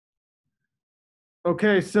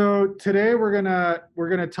Okay, so today we're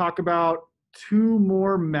gonna talk about two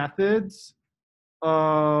more methods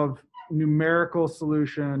of numerical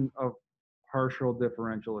solution of partial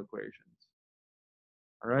differential equations.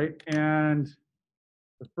 All right, and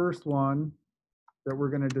the first one that we're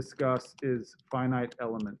going to discuss is finite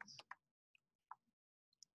elements.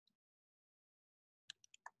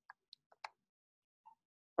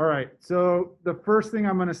 All right, so the first thing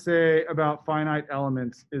I'm going to say about finite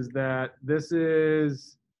elements is that this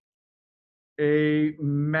is a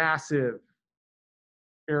massive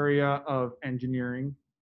area of engineering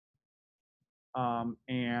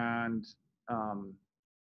and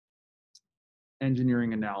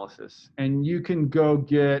engineering analysis. And you can go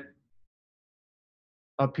get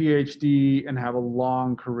a PhD and have a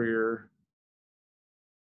long career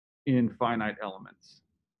in finite elements.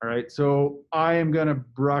 All right, so I am going to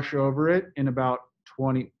brush over it in about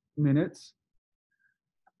 20 minutes.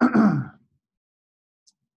 And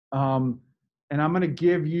I'm going to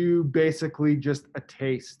give you basically just a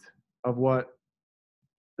taste of what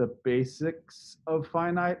the basics of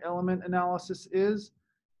finite element analysis is,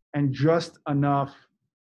 and just enough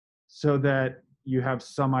so that you have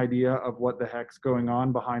some idea of what the heck's going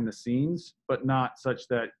on behind the scenes, but not such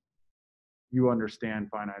that you understand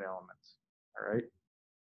finite elements, all right,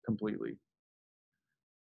 completely.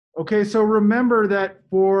 Okay, so remember that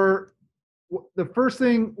for the first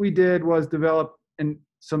thing we did was develop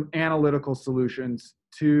some analytical solutions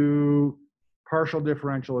to partial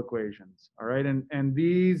differential equations, all right? And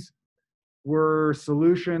these were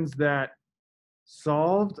solutions that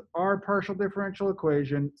solved our partial differential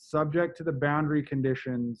equation subject to the boundary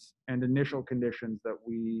conditions and initial conditions that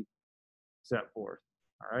we set forth,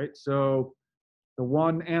 all right? So the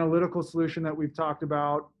one analytical solution that we've talked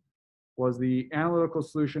about was the analytical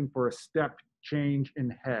solution for a step change in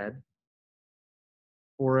head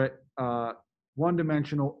for a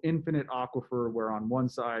one-dimensional infinite aquifer where on one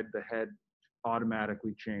side the head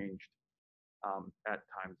automatically changed at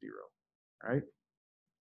time 0, right?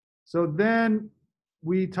 So then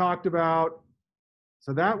we talked about,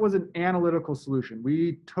 so that was an analytical solution.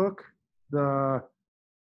 We took the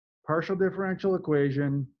partial differential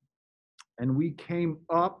equation and we came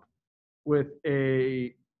up with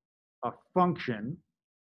a function.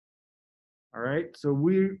 All right, so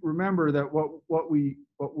we remember that what we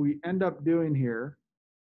end up doing here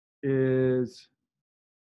is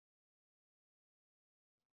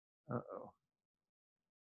let's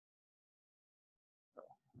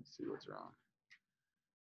see what's wrong.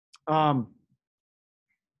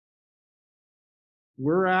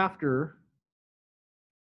 We're after,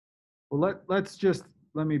 well,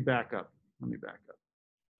 let me back up.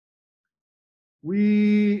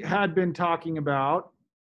 We had been talking about,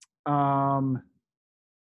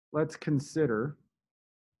 let's consider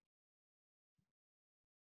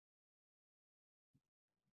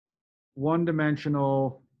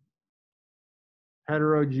one-dimensional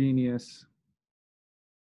heterogeneous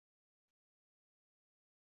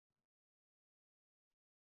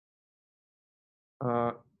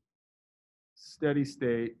steady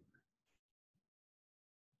state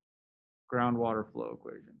groundwater flow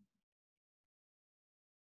equation.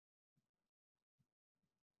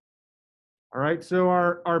 All right, so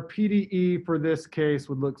our PDE for this case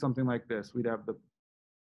would look something like this. We'd have the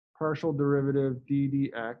partial derivative d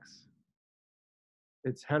dx.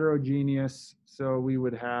 It's heterogeneous, so we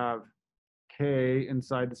would have k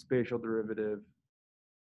inside the spatial derivative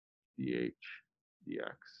dh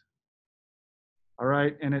dx. All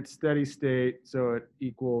right, and it's steady state, so it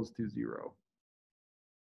equals to 0.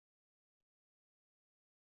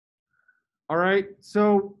 All right,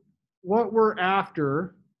 so what we're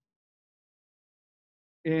after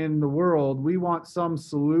in the world, we want some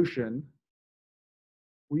solution.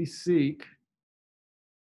 We seek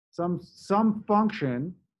some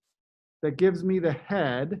function that gives me the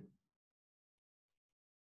head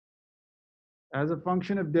as a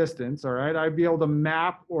function of distance, all right? I'd be able to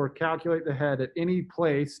map or calculate the head at any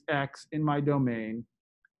place x in my domain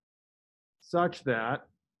such that,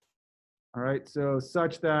 all right, so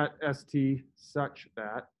such that st, such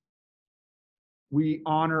that we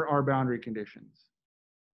honor our boundary conditions.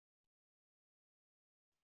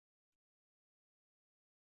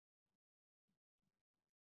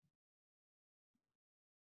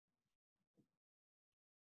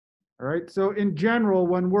 All right, so in general,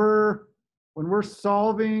 when we're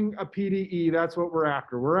solving a PDE, that's what we're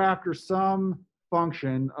after. We're after some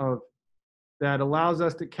function that allows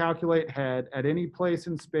us to calculate head at any place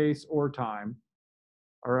in space or time,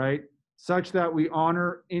 all right, such that we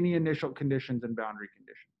honor any initial conditions and boundary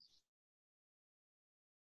conditions.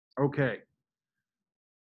 Okay.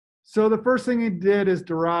 So the first thing he did is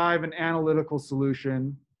derive an analytical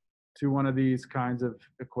solution to one of these kinds of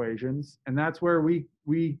equations. And that's where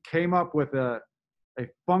we came up with a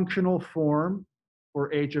functional form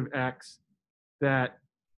for h of x that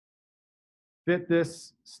fit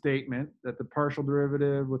this statement, that the partial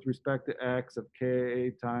derivative with respect to x of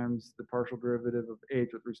k times the partial derivative of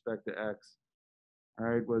h with respect to x, all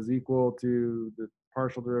right, was equal to the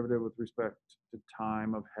partial derivative with respect to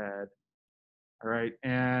time of head, all right,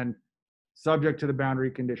 and subject to the boundary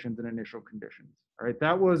conditions and initial conditions. All right,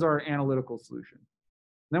 that was our analytical solution.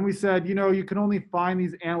 Then we said, you know, you can only find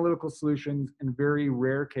these analytical solutions in very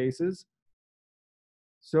rare cases.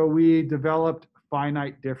 So we developed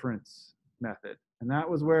finite difference method. And that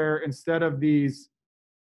was where instead of these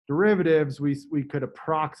derivatives, we could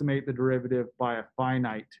approximate the derivative by a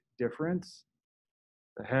finite difference,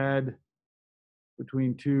 the head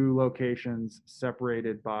between two locations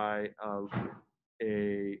separated by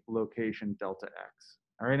a location delta x.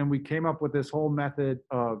 All right, and we came up with this whole method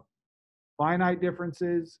of finite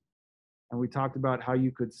differences, and we talked about how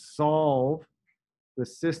you could solve the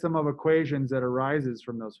system of equations that arises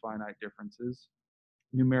from those finite differences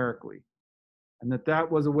numerically, and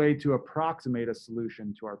that was a way to approximate a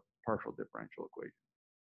solution to our partial differential equation.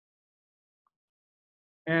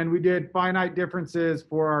 And we did finite differences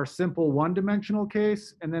for our simple one-dimensional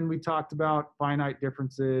case, and then we talked about finite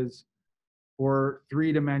differences for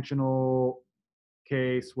three-dimensional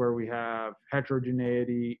case where we have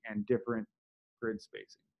heterogeneity and different grid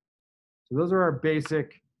spacing. So those are our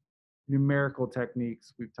basic numerical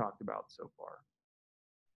techniques we've talked about so far.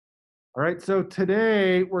 All right, so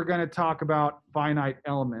today we're going to talk about finite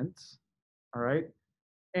elements. All right,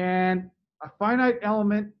 and a finite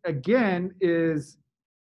element again is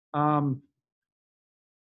so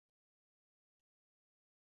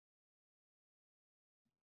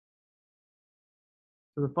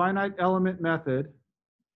the finite element method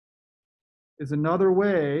is another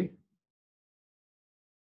way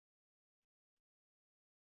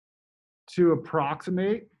to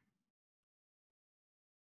approximate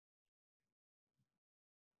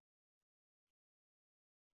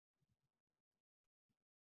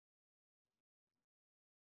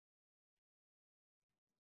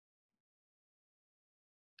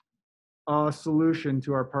a solution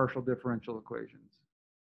to our partial differential equations.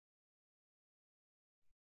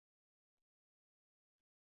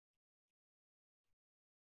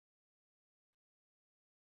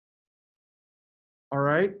 All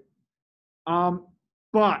right,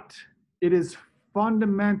 but it is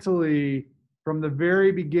fundamentally from the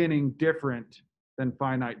very beginning different than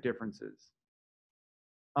finite differences.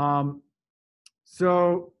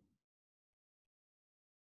 So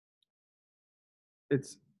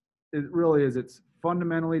it really is, it's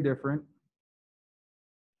fundamentally different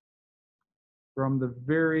from the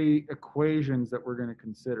very equations that we're going to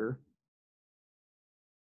consider.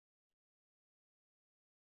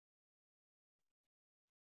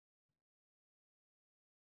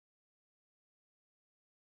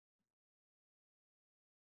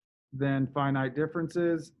 Than finite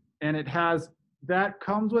differences, and it has, that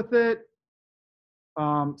comes with it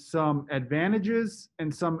some advantages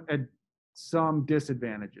and some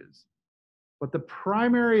disadvantages. But the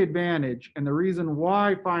primary advantage, and the reason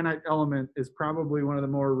why finite element is probably one of the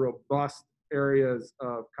more robust areas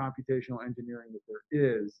of computational engineering that there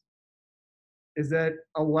is that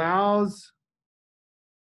allows,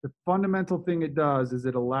 the fundamental thing it does is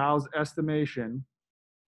it allows estimation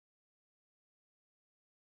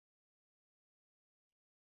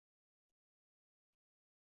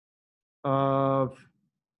of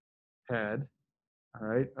head, all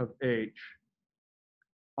right, of H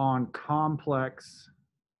on complex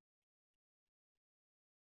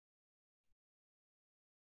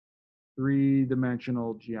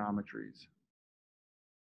three-dimensional geometries.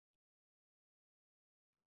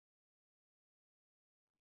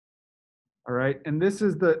 All right, and this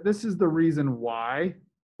is the reason why,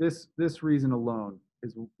 this reason alone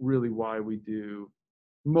is really why we do,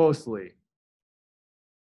 mostly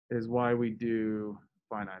is why we do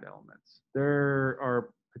finite elements. There are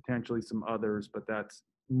potentially some others, but that's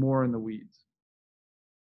more in the weeds.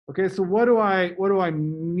 Okay, so what do I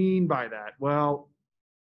mean by that? Well,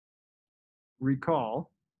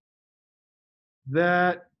 recall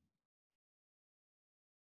that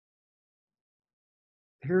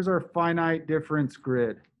here's our finite difference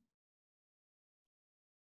grid.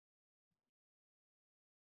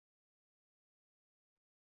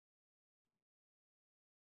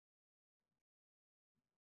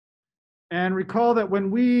 And recall that when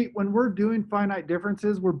we're doing finite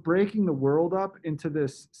differences, we're breaking the world up into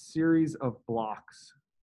this series of blocks.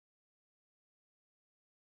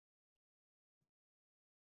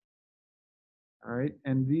 All right,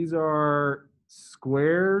 and these are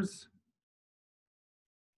squares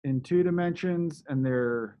in 2 dimensions, and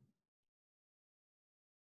they're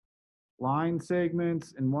line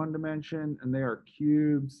segments in 1 dimension, and they are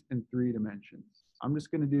cubes in 3 dimensions. I'm just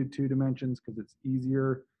going to do 2 dimensions because it's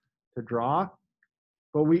easier to draw.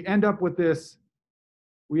 But we end up with this,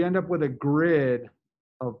 we end up with a grid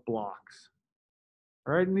of blocks.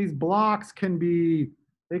 All right, and these blocks can be,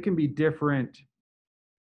 they can be different.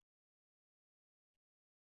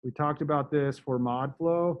 We talked about this for mod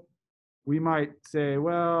flow. We might say,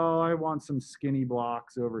 well, I want some skinny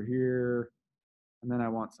blocks over here, and then I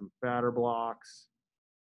want some fatter blocks.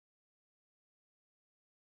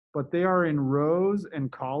 But they are in rows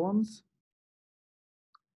and columns.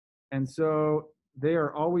 And so they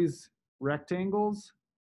are always rectangles.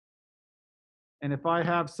 And if I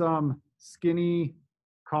have some skinny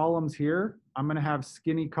columns here, I'm going to have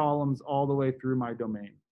skinny columns all the way through my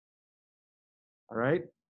domain. All right.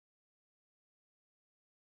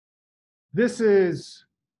 This is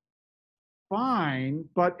fine,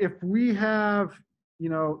 but if we have, you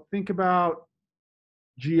know, think about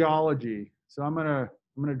geology. So I'm gonna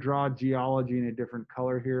draw geology in a different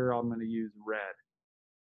color here. I'm gonna use red.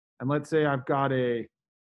 And let's say I've got a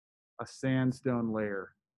sandstone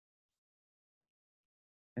layer,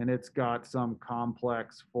 and it's got some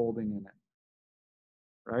complex folding in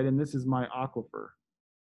it, right? And this is my aquifer.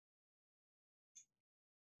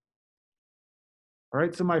 All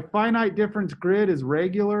right, so my finite difference grid is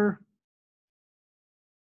regular.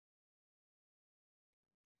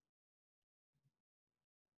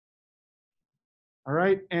 All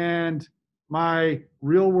right, and my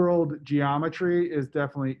real world geometry is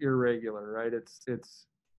definitely irregular, right? It's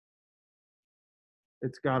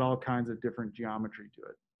got all kinds of different geometry to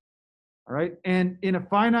it. All right, and in a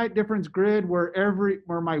finite difference grid where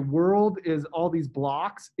my world is all these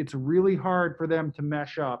blocks, it's really hard for them to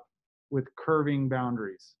mesh up with curving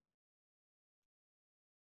boundaries.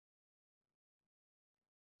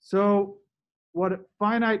 So what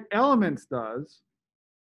finite elements does,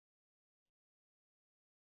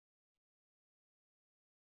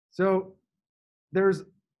 so there's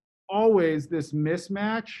always this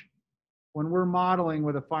mismatch when we're modeling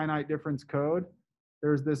with a finite difference code.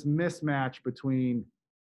 There's this mismatch between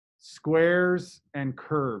squares and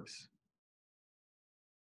curves.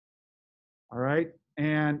 All right,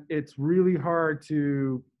 and it's really hard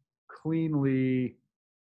to cleanly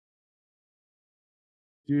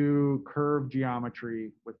do curve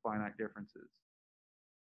geometry with finite differences.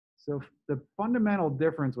 So the fundamental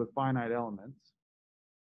difference with finite elements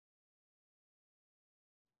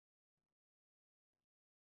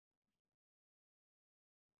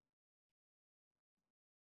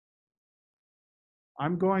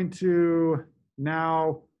I'm going to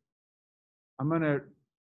now, I'm going to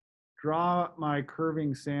draw my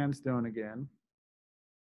curving sandstone again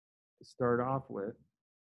to start off with.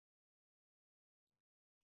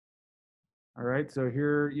 All right, so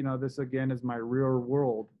here, you know, this again is my real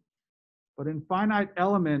world. But in finite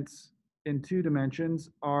elements in 2 dimensions,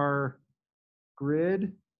 our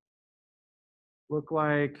grid look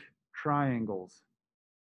like triangles.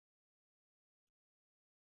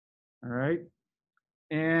 All right,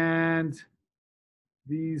 and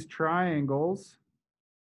these triangles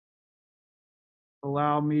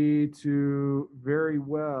allow me to very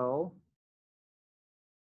well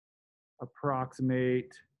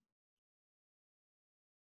approximate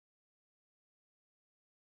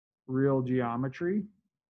real geometry.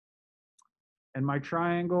 And my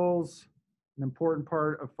triangles, an important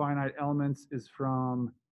part of finite elements is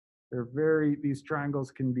from, these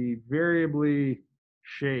triangles can be variably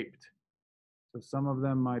shaped. So some of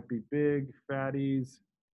them might be big, fatties.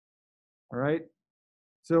 All right.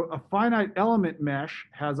 So a finite element mesh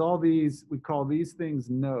has all these, we call these things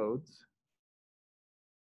nodes.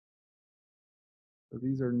 So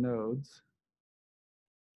these are nodes.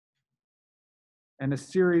 And a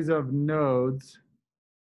series of nodes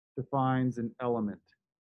defines an element.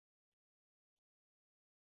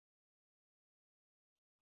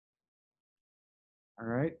 All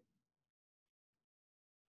right.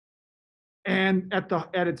 And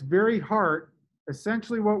at its very heart,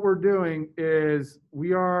 essentially what we're doing is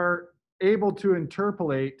we are able to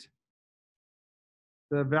interpolate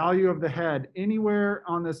the value of the head anywhere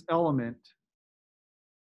on this element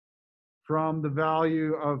from the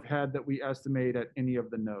value of head that we estimate at any of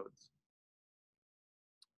the nodes.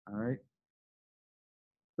 All right.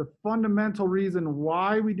 The fundamental reason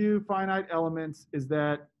why we do finite elements is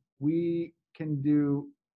that we can do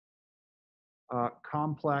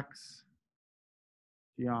complex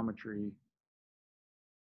geometry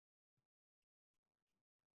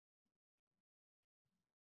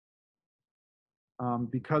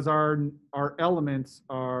because our elements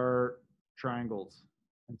are triangles,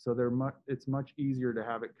 and so it's much easier to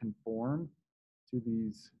have it conform to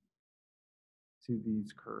these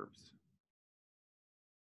curves.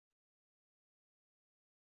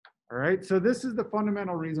 All right, so this is the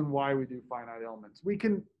fundamental reason why we do finite elements. We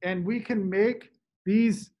can make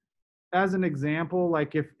these as an example,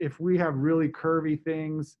 like if we have really curvy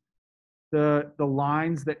things, the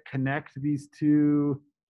lines that connect these two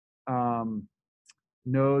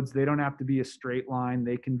nodes, they don't have to be a straight line,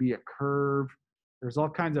 they can be a curve. There's all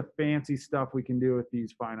kinds of fancy stuff we can do with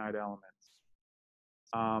these finite elements.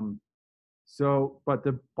 But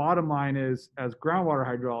the bottom line is, as groundwater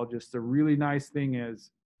hydrologists, the really nice thing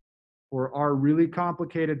is, for our really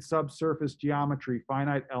complicated subsurface geometry,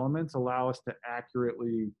 finite elements allow us to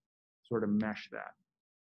accurately sort of mesh that.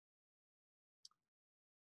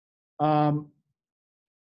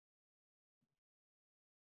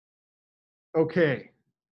 Okay,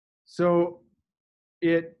 so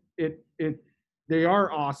they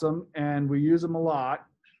are awesome and we use them a lot,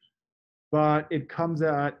 but it comes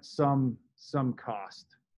at some cost,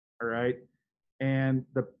 all right? And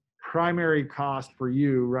the primary cost for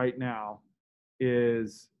you right now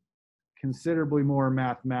is considerably more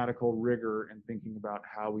mathematical rigor in thinking about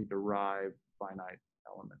how we derive finite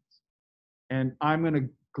elements. And I'm going to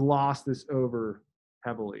gloss this over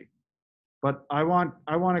heavily, but I want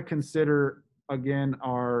to consider again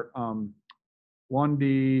our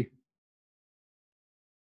 1D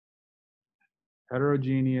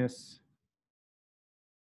heterogeneous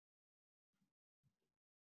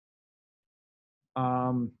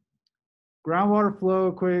groundwater flow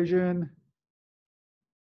equation.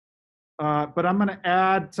 But I'm going to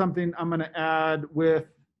add something. I'm going to add with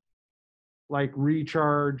like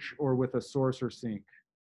recharge or with a source or sink.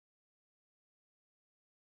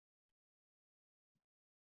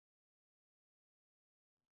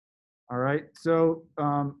 All right, so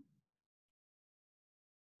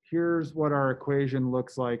here's what our equation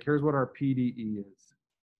looks like. Here's what our PDE is.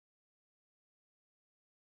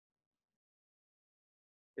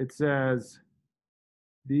 It says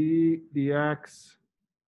dx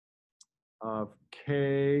of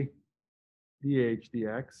k dH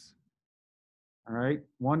dx. All right,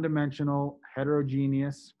 one-dimensional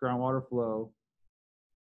heterogeneous groundwater flow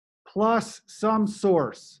plus some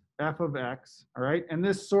source, f of x, all right? And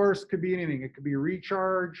this source could be anything. It could be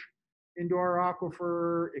recharge into our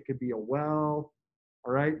aquifer. It could be a well,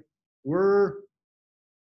 all right? We're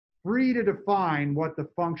free to define what the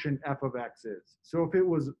function f of x is. So if it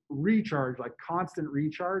was recharge, like constant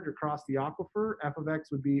recharge across the aquifer, f of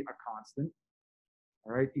x would be a constant,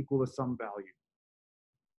 all right, equal to some value,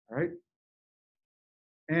 all right?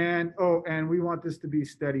 And, oh, and we want this to be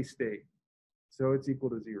steady state. So it's equal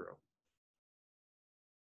to 0.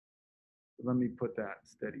 So let me put that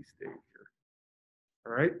steady state here.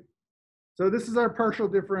 All right. So this is our partial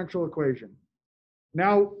differential equation.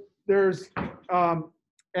 Now there's,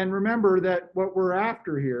 and remember that what we're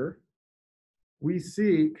after here, we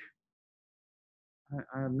seek,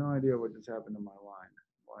 I have no idea what just happened to my line.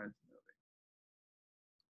 Why it's moving.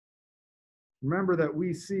 Remember that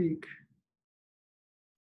we seek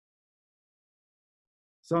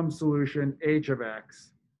some solution h of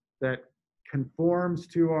x that conforms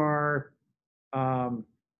to our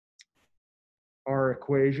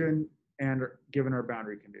equation and given our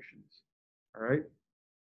boundary conditions. All right.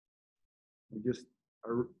 We just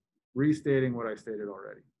are restating what I stated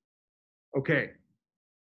already. Okay.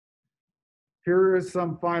 Here is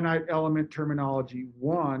some finite element terminology.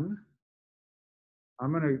 One,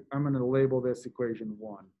 I'm gonna label this equation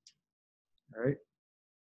 1. All right.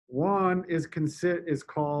 1 is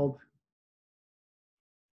called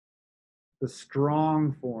the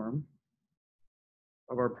strong form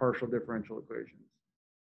of our partial differential equations.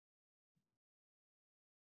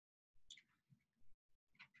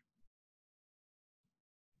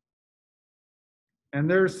 And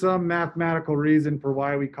there's some mathematical reason for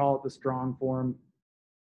why we call it the strong form.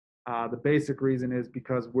 The basic reason is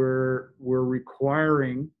because we're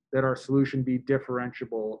requiring that our solution be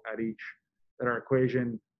differentiable at each, that our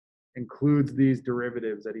equation includes these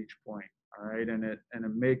derivatives at each point. All right, and it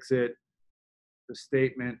makes it the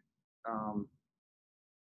statement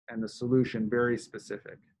and the solution very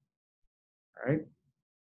specific. All right.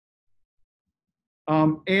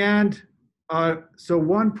 So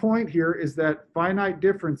one point here is that finite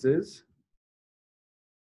differences,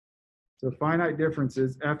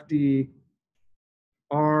 FD,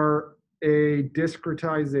 are a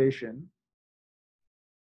discretization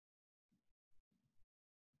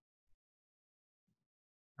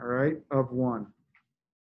all right, of 1.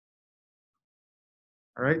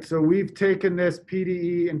 All right, so we've taken this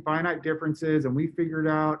PDE and finite differences and we figured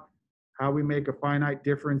out how we make a finite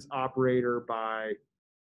difference operator by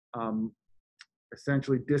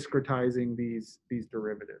essentially discretizing these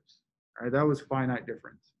derivatives. All right, that was finite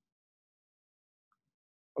difference.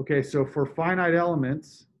 Okay, so for finite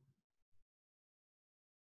elements,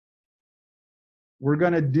 we're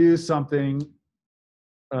going to do something.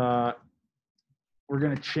 We're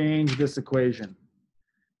going to change this equation.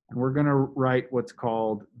 And we're going to write what's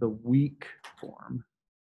called the weak form.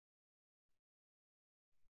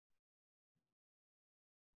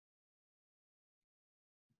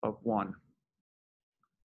 Of 1.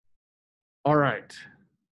 All right.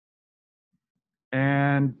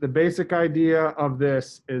 And the basic idea of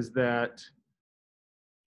this is that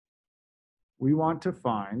we want to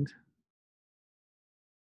find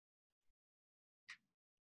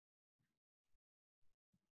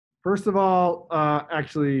first of all,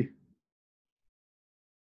 actually,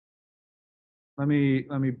 let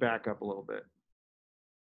me back up a little bit.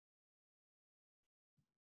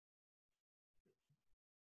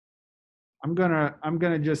 I'm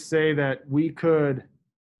gonna just say that we could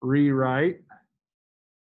rewrite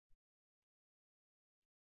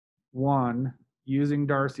 1 using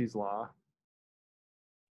Darcy's law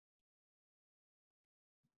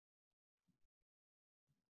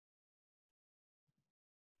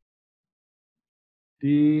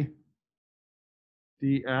dx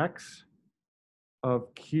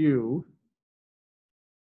of q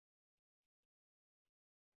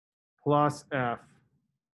plus f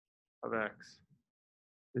of x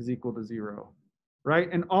is equal to 0, right?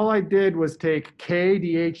 And all I did was take k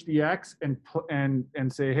dh dx and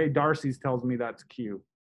say, hey, Darcy's tells me that's q.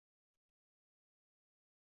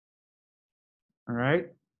 All right.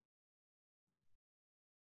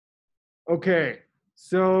 Okay,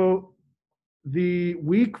 so the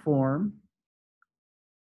weak form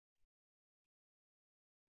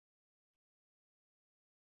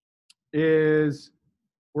is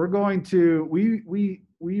we're going to we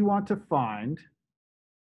want to find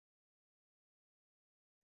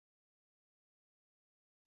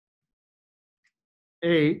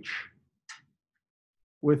H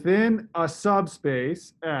within a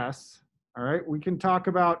subspace S. All right, we can talk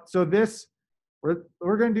about, so this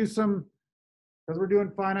we're going to do some, because we're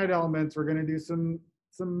doing finite elements, we're going to do some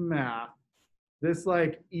math. This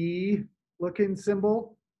like E looking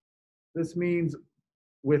symbol, this means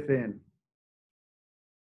within.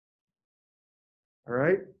 All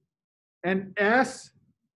right, and S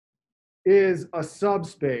is a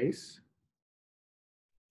subspace.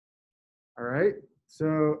 All right,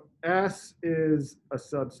 so S is a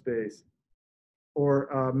subspace or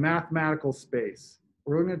a mathematical space.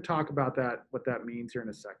 We're going to talk about that, what that means here in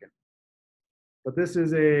a second. But this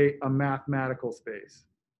is a mathematical space.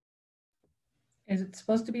 Is it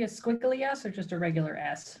supposed to be a squiggly S or just a regular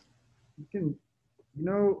S? You can, you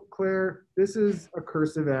know, Claire, this is a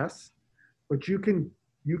cursive S, but you can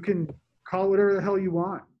call it whatever the hell you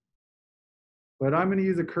want. But I'm going to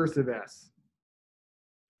use a cursive S.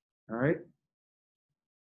 All right.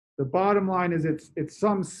 The bottom line is it's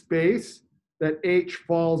some space that H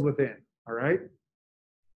falls within. All right.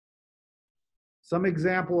 Some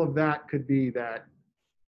example of that could be that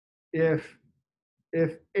if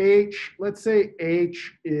H, let's say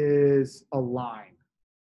H is a line,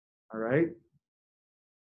 all right,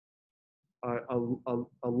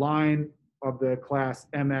 a line of the class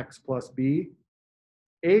mx plus b,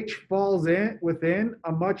 H falls in within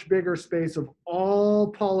a much bigger space of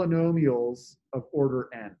all polynomials of order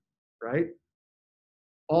n, right?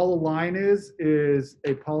 All a line is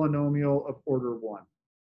a polynomial of order 1.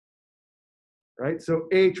 Right? So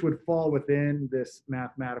H would fall within this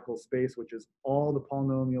mathematical space, which is all the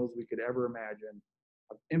polynomials we could ever imagine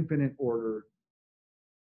of infinite order.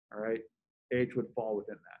 All right? H would fall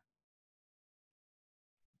within that.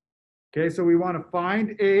 Okay, so we want to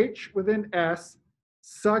find H within S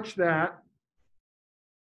such that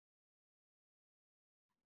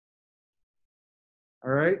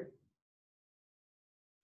all right,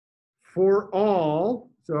 for all,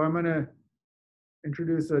 so I'm going to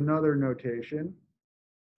introduce another notation.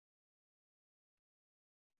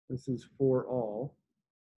 This is for all.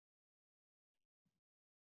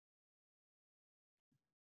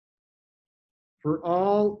 For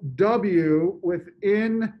all W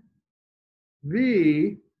within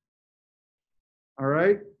V, all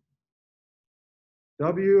right,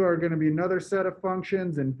 W are going to be another set of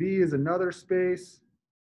functions and V is another space.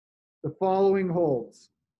 The following holds.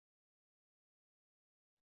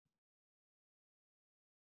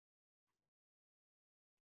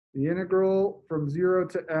 The integral from 0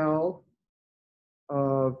 to L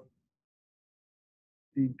of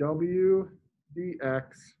dw dx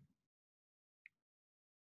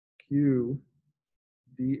q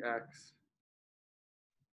dx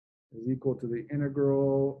is equal to the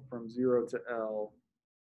integral from 0 to L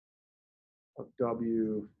of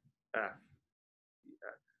w f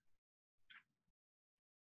dx.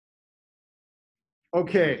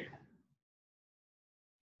 Okay.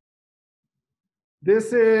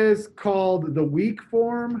 This is called the weak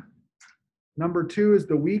form. Number 2 is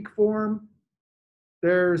the weak form.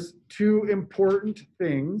 There's 2 important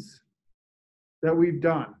things that we've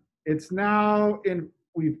done. It's now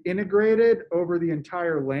we've integrated over the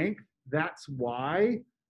entire length. That's why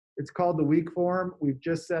it's called the weak form. We've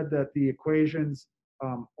just said that the equations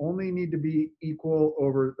only need to be equal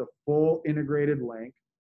over the full integrated length.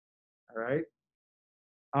 All right.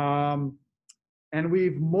 And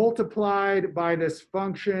we've multiplied by this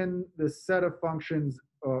function, this set of functions,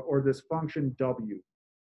 or this function w.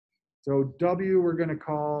 So w we're going to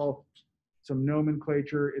call some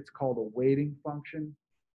nomenclature. It's called a weighting function.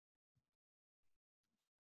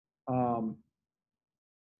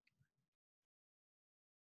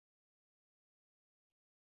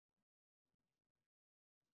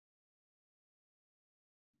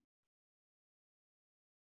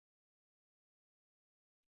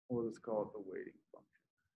 We'll just call it the weighting function.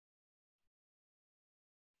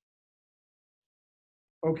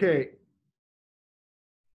 Okay,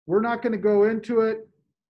 we're not going to go into it,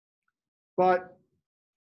 but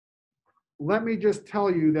let me just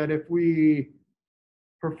tell you that if we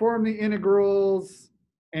perform the integrals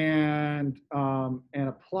and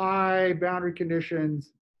apply boundary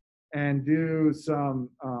conditions and do some,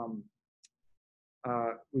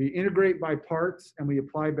 we integrate by parts and we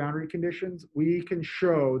apply boundary conditions, we can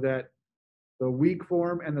show that the weak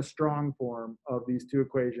form and the strong form of these 2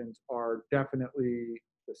 equations are definitely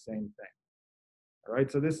the same thing. All right,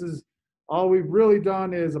 so this is all we've really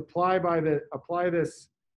done is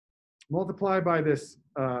multiply by this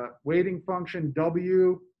weighting function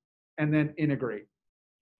w, and then integrate.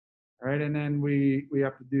 All right, and then we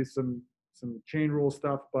have to do some chain rule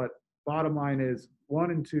stuff, but bottom line is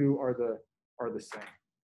 1 and 2 are the same.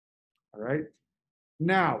 All right.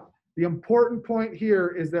 Now, the important point here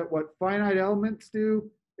is that what finite elements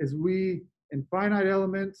do is in finite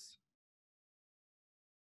elements,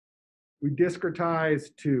 we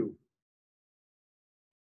discretize 2.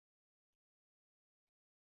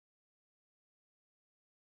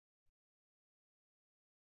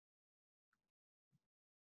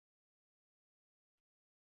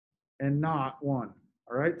 And not 1.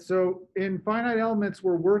 All right. So in finite elements,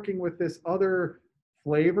 we're working with this other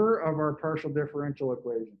flavor of our partial differential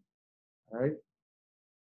equation. All right.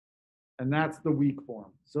 And that's the weak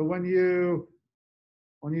form. So when you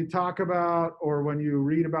talk about, or when you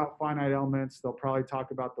read about finite elements, they'll probably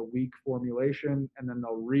talk about the weak formulation, and then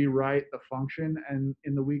they'll rewrite the function and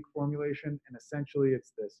in the weak formulation. And essentially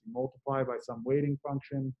it's this: you multiply by some weighting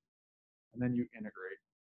function, and then you integrate.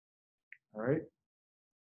 All right.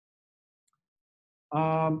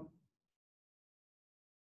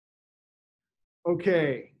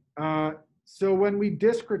 Okay. So when we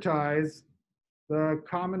discretize, the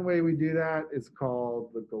common way we do that is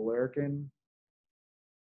called the Galerkin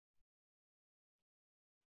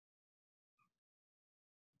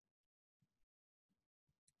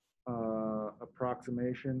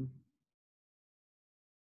approximation.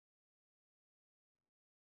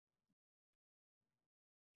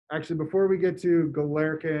 Actually, before we get to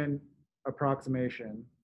Galerkin approximation,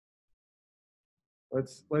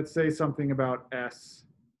 let's say something about S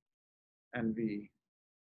and V.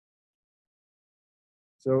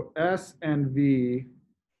 So S and V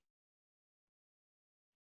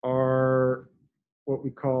are what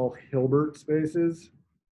we call Hilbert spaces.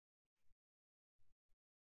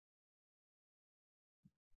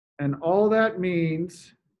 And all that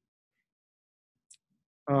means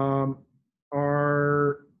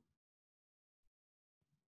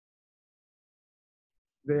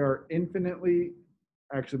they are infinitely,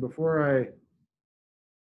 actually before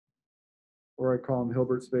I call them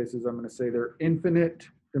Hilbert spaces, I'm going to say they're infinite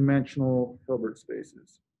dimensional Hilbert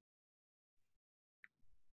spaces.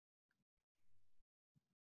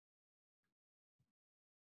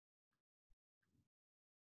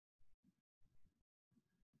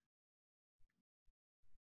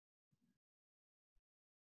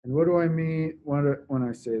 And what do I mean when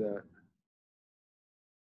I say that?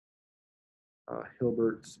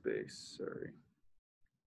 Hilbert space, sorry.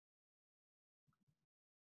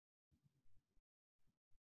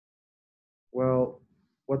 Well,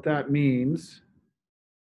 what that means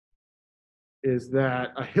is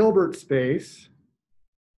that a Hilbert space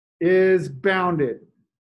is bounded.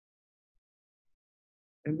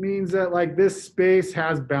 It means that like this space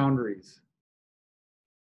has boundaries.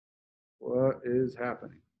 What is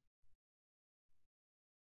happening?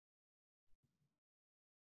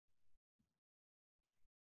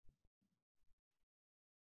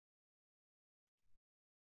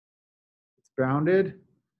 It's bounded.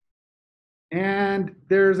 And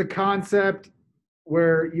there's a concept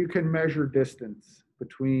where you can measure distance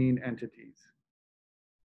between entities.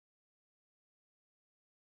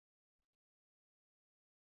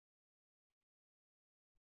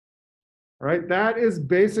 All right, that is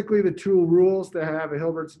basically the two rules to have a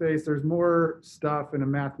Hilbert space. There's more stuff, and a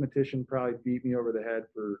mathematician probably beat me over the head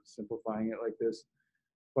for simplifying it like this.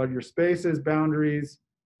 But your space is boundaries,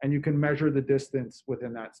 and you can measure the distance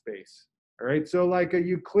within that space. All right, so like a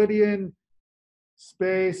Euclidean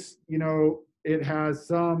space, you know, it has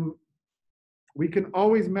some, we can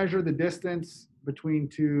always measure the distance between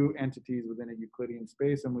two entities within a Euclidean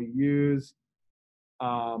space, and we use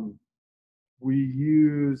the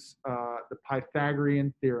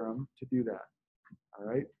Pythagorean theorem to do that, all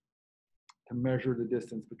right? To measure the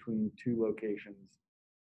distance between two locations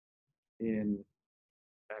in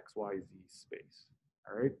XYZ space,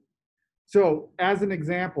 all right? So as an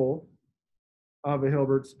example of a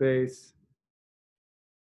Hilbert space,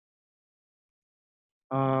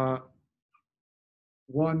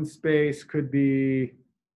 one space could be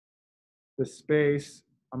the space,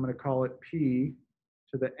 I'm going to call it P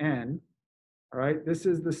to the N, all right? This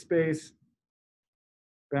is the space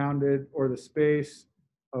bounded, or the space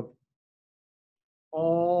of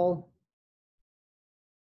all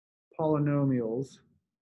polynomials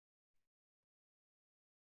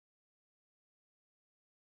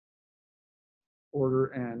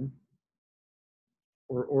order n,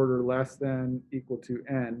 or order less than equal to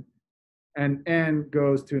n, and n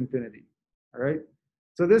goes to infinity, all right?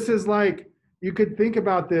 So this is like, you could think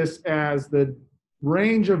about this as the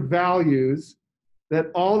range of values that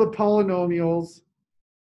all the polynomials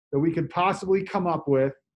that we could possibly come up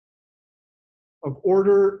with of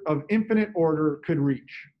order, of infinite order, could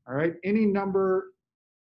reach, all right? Any number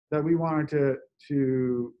that we wanted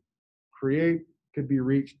to create could be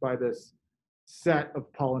reached by this set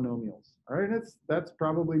of polynomials, all right? That's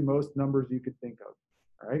probably most numbers you could think of,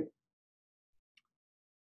 all right?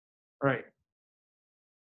 All right.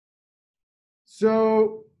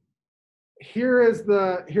 So here's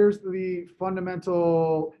the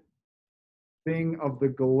fundamental thing of the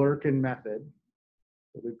Galerkin method,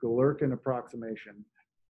 the Galerkin approximation.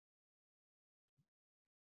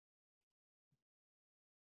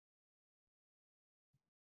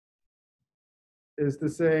 Is to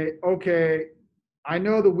say, okay, I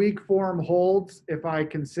know the weak form holds if I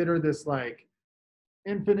consider this like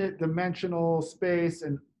infinite dimensional space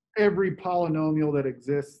and every polynomial that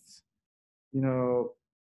exists, you know,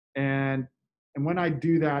 and when I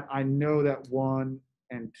do that, I know that 1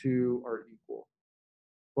 and 2 are equal.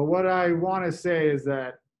 But what I want to say is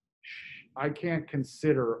that I can't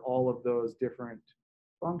consider all of those different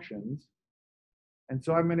functions. And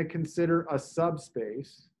so I'm going to consider a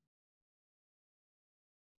subspace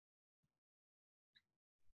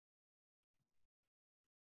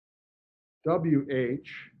WH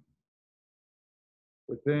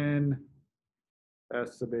within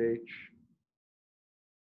S sub H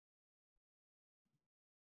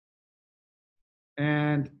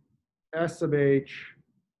and S sub H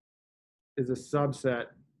is a subset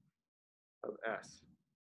of S.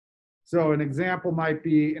 So an example might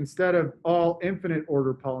be, instead of all infinite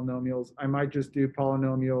order polynomials, I might just do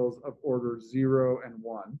polynomials of order 0 and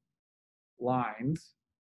 1 lines,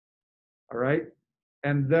 all right?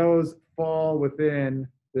 And those fall within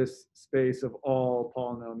this space of all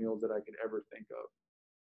polynomials that I could ever think of.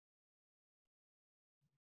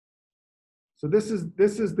 So this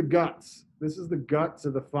is the guts. This is the guts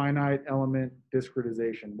of the finite element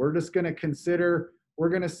discretization. We're just going to consider, we're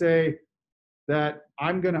going to say that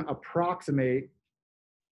I'm going to approximate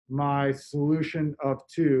my solution of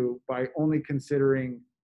 2 by only considering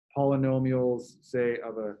polynomials, say,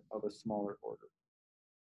 of a smaller order.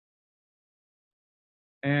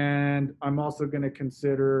 And I'm also going to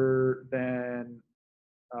consider then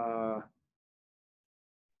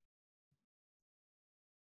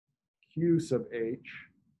Q sub H,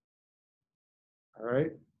 all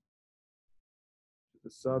right, the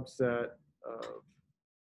subset of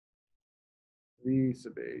V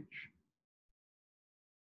sub H.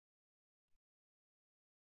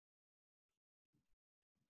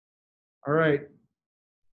 All right,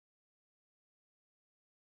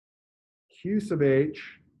 Q sub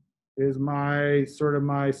H is my sort of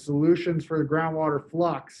my solutions for the groundwater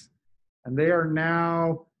flux, and they are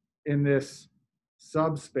now in this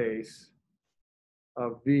subspace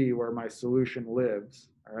of V where my solution lives,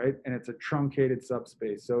 all right? And it's a truncated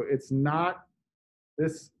subspace. So it's not,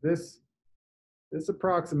 this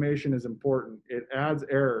approximation is important. It adds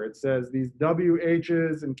error. It says these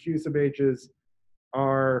WHs and Q sub H's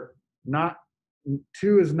are not,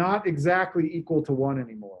 2 is not exactly equal to 1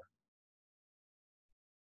 anymore.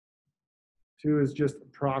 2 is just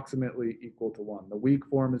approximately equal to 1. The weak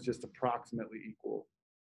form is just approximately equal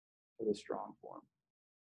to the strong form.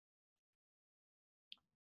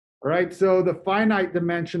 All right, so the finite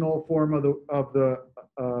dimensional form of the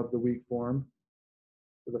weak form,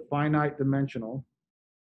 so the finite dimensional,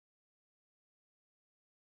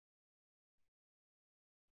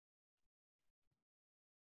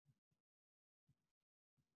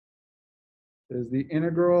 is the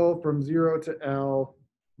integral from 0 to L.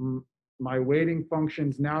 My weighting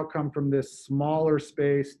functions now come from this smaller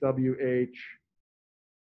space WH,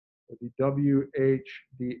 the WH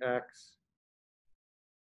dx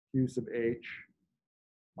Q sub H.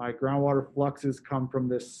 My groundwater fluxes come from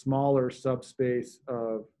this smaller subspace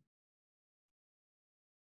of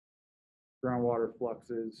groundwater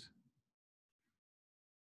fluxes,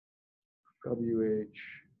 WH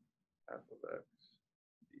f of x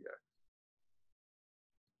dx.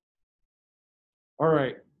 All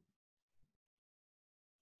right.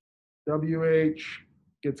 WH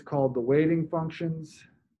gets called the weighting functions.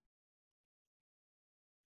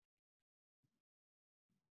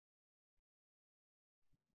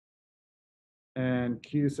 And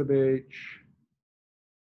Q sub H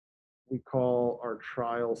we call our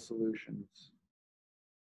trial solutions.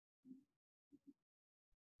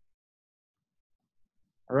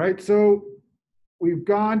 All right, so we've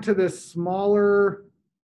gone to this smaller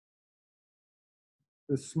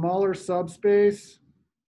subspace,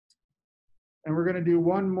 and we're going to do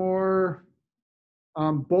one more.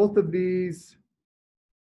 Both of these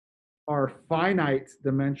are finite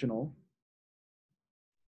dimensional.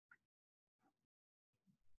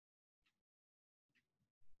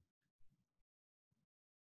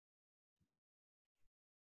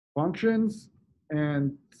 Functions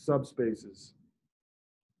and subspaces.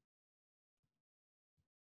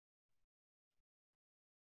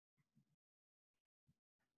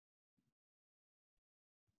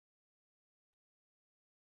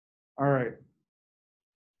 All right.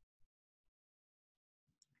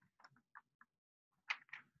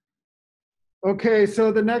 Okay,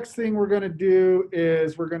 so the next thing we're going to do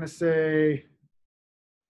is we're going to say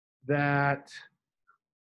that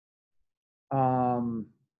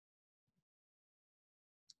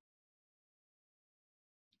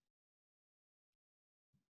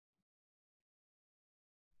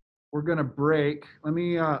we're going to break. Let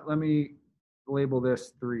me label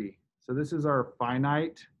this 3. So this is our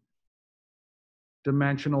finite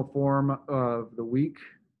dimensional form of the weak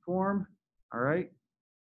form. All right.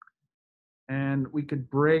 And we could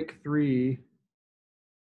break 3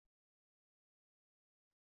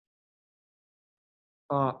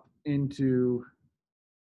 up into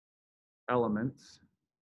elements.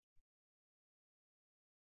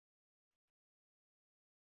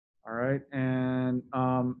 All right. And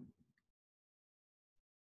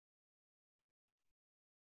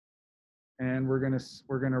we're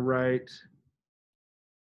gonna write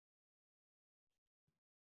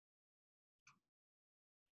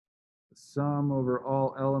the sum over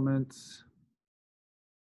all elements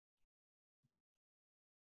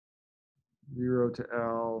 0 to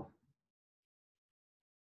L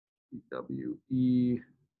WE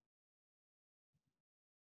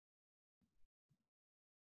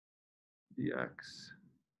dx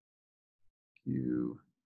Q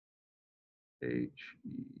H E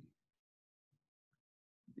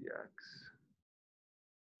dx.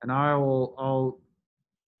 And I'll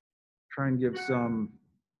try and give some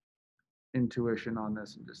intuition on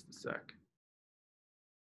this in just a sec.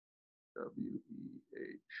 WEH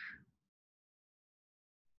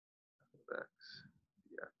of x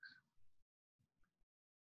dx.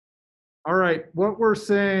 All right, what we're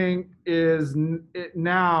saying is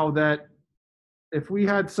now that if we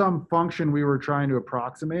had some function we were trying to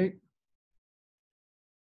approximate,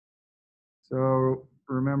 so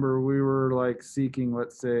remember we were like seeking,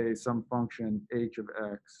 let's say, some function h of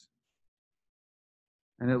x,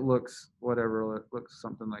 and it looks whatever, it looks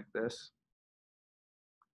something like this.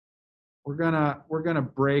 We're gonna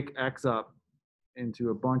break x up into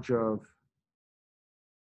a bunch of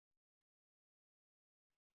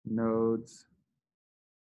nodes,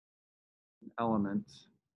 elements.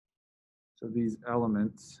 So these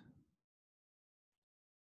elements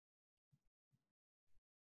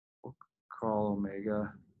we'll call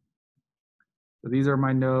omega. So these are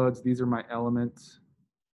my nodes, these are my elements.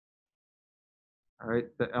 All right,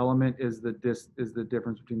 the element is the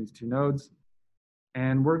difference between these two nodes.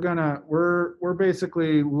 And we're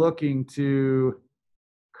basically looking to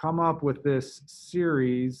come up with this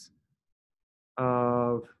series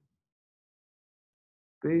of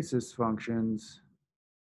basis functions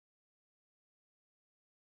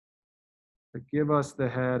that give us the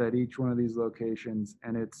head at each one of these locations,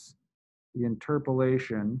 and it's the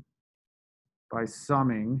interpolation by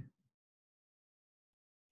summing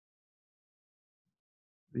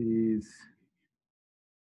these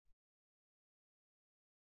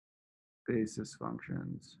basis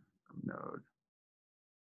functions from node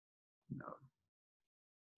to node.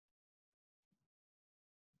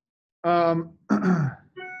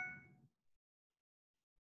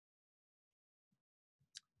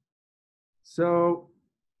 So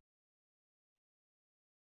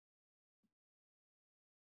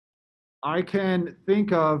I can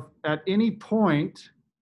think of at any point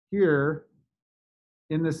here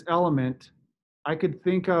in this element, I could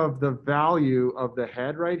think of the value of the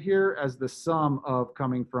head right here as the sum of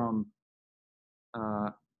coming from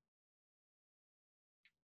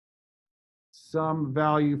some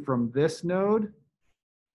value from this node,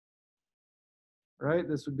 right?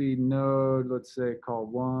 This would be node, let's say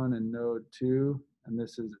called 1 and node 2, and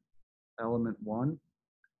this is element 1.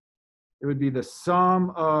 It would be the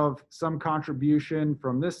sum of some contribution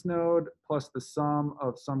from this node plus the sum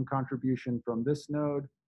of some contribution from this node.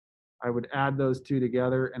 I would add those two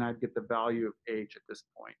together and I'd get the value of H at this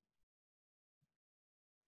point.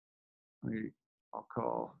 I'll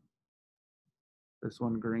call this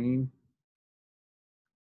one green.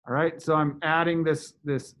 All right, so I'm adding this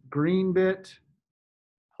green bit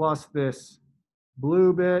plus this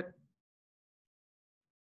blue bit,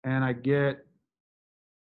 and I get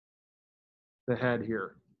the head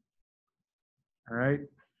here. All right,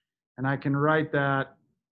 and I can write that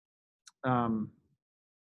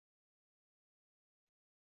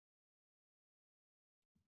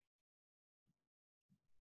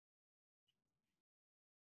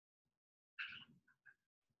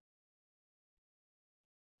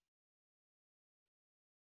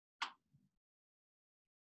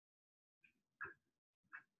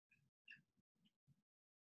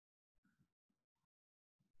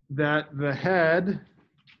that the head,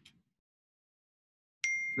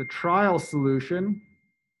 the trial solution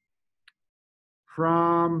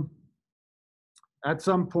from at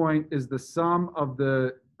some point is the sum of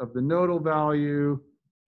the nodal value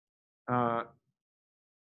from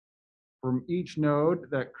each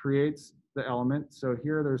node that creates the element. So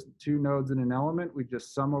here there's two nodes in an element. We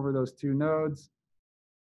just sum over those two nodes.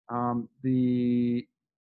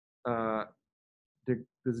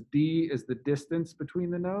 This D is the distance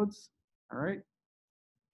between the nodes. All right.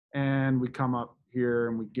 And we come up here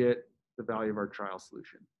and we get the value of our trial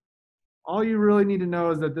solution. All you really need to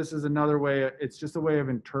know is that this is another way, it's just a way of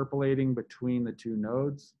interpolating between the two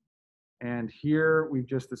nodes. And here we've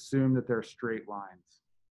just assumed that they're straight lines.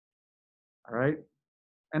 All right.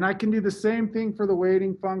 And I can do the same thing for the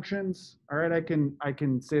weighting functions. All right. I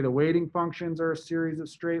can say the weighting functions are a series of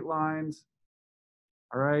straight lines.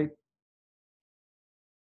 All right.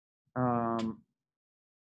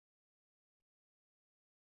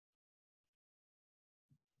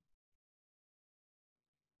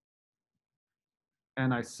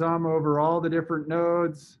 And I sum over all the different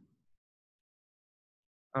nodes.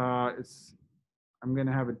 I'm going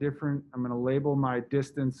to have a different, I'm going to label my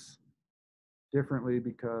distance differently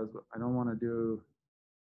because I don't want to do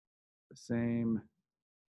the same.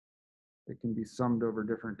 It can be summed over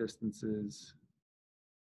different distances.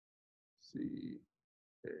 C,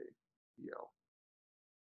 A, E, L.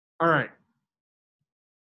 All right.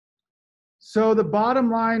 So the bottom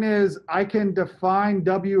line is I can define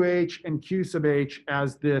WH and Q sub H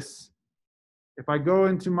as this. If I go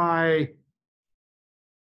into my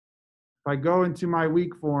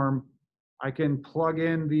weak form, I can plug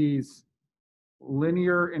in these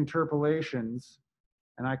linear interpolations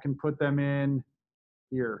and I can put them in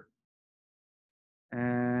here.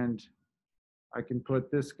 And I can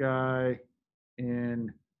put this guy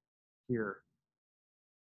in here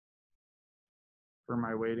for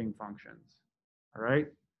my weighting functions. All right.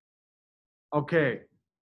 Okay.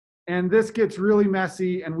 And this gets really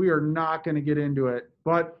messy and we are not going to get into it.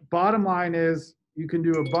 But bottom line is you can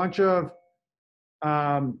do a bunch of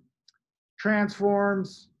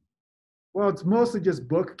transforms. Well, it's mostly just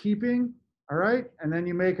bookkeeping. All right. And then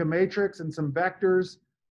you make a matrix and some vectors.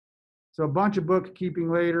 So a bunch of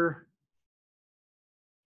bookkeeping later.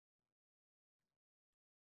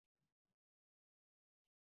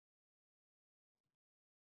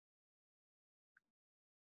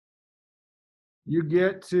 You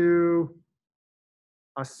get to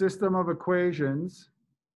a system of equations,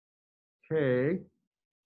 K,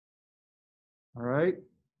 all right,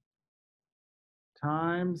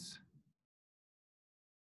 times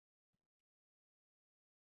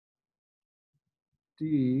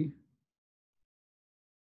D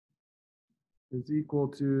is equal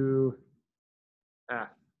to F,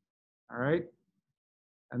 all right?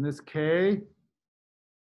 And this K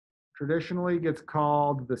traditionally gets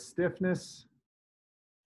called the stiffness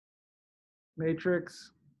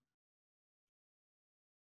matrix.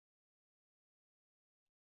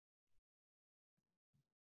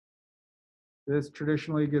 This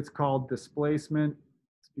traditionally gets called displacement.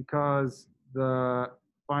 It's because the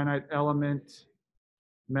finite element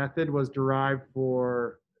method was derived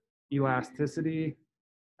for elasticity,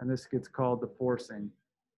 and this gets called the forcing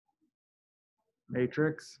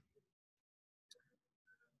matrix,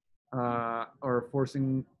 or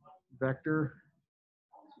forcing vector.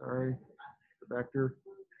 Sorry, the vector.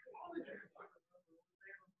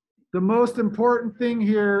 The most important thing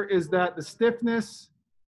here is that the stiffness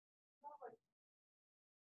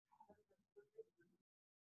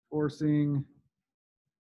forcing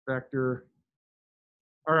vector.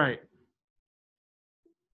 All right.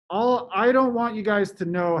 I don't want you guys to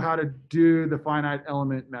know how to do the finite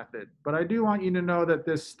element method, but I do want you to know that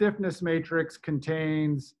this stiffness matrix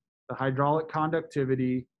contains the hydraulic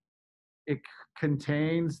conductivity. It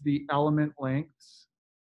contains the element lengths.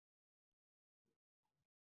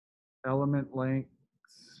 Element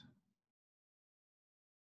lengths.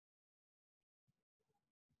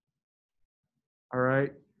 All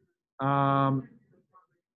right.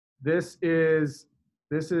 This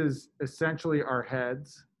is essentially our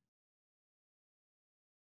heads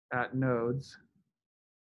at nodes.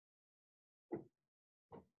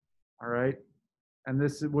 All right. And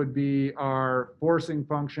this would be our forcing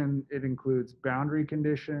function. It includes boundary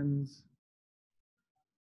conditions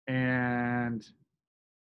and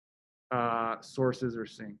sources or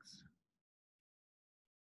sinks.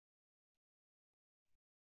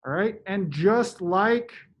 All right. And just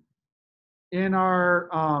like in our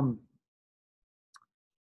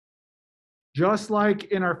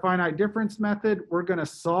finite difference method, we're going to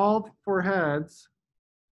solve for heads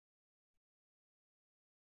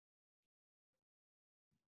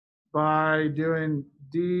by doing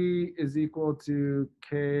D is equal to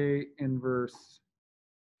K inverse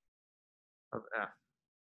of F.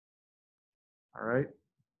 All right.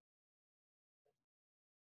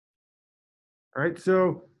 All right.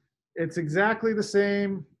 So it's exactly the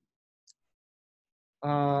same.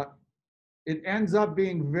 It ends up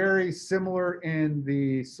being very similar in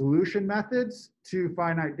the solution methods to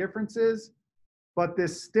finite differences, but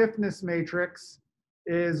this stiffness matrix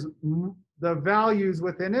is the values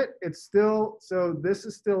within it. It's still, so this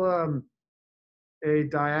is still a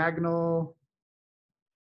diagonal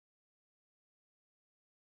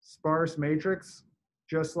sparse matrix,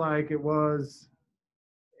 just like it was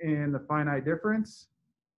in the finite difference.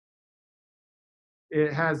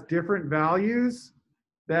 It has different values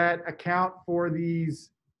that account for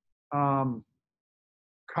these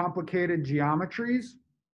complicated geometries.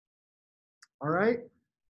 All right.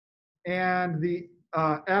 And the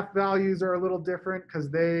F values are a little different because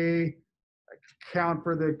they account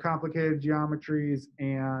for the complicated geometries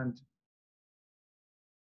and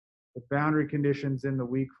the boundary conditions in the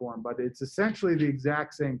weak form, but it's essentially the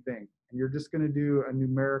exact same thing. And you're just going to do a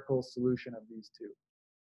numerical solution of these two.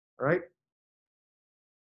 All right.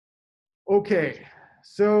 Okay.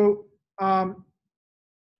 So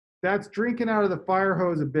that's drinking out of the fire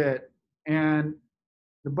hose a bit. And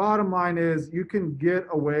the bottom line is you can get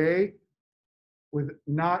away with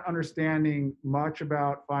not understanding much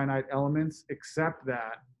about finite elements, except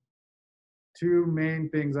that two main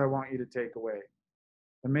things I want you to take away.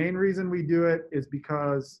 The main reason we do it is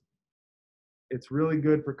because it's really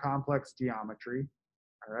good for complex geometry,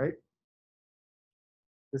 all right?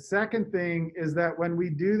 The second thing is that when we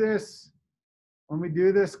do this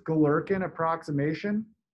Galerkin approximation,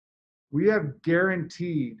 we have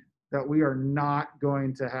guaranteed that we are not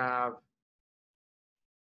going to have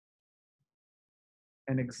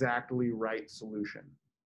an exactly right solution,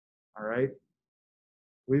 all right?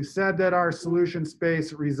 We've said that our solution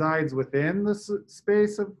space resides within the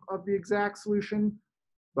space of the exact solution,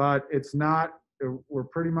 but it's not,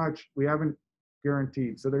 we haven't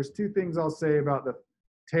guaranteed. So there's two things I'll say about the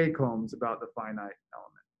take homes about the finite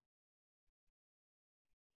element.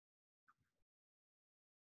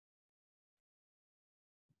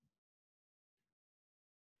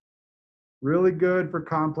 Really good for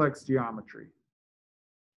complex geometry.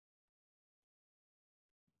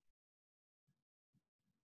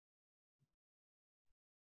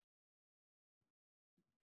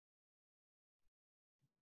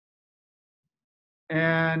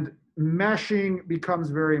 And meshing becomes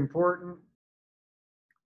very important.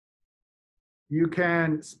 You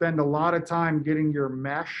can spend a lot of time getting your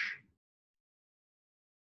mesh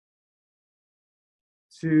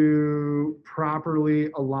to properly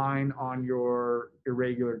align on your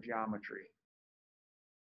irregular geometry.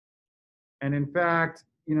 And in fact,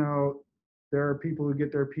 you know, there are people who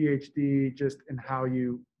get their PhD just in how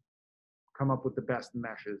you come up with the best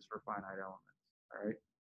meshes for finite elements, all right?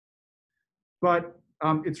 But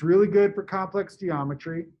it's really good for complex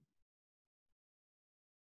geometry.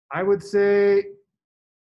 I would say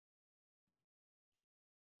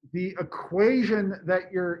the equation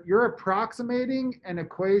that you're approximating an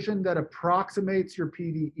equation that approximates your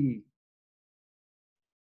PDE.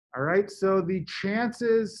 All right, so the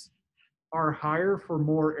chances are higher for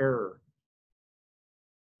more error.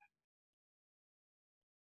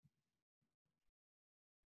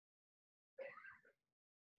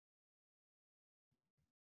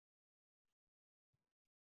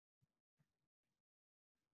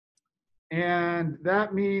 And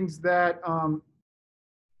that means that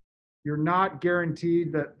you're not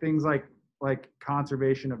guaranteed that things like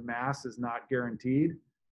conservation of mass is not guaranteed.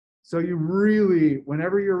 So you really,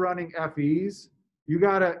 whenever you're running FEs, you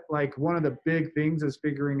gotta, like, one of the big things is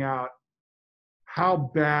figuring out how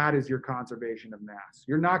bad is your conservation of mass.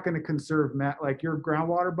 You're not gonna conserve mass, like your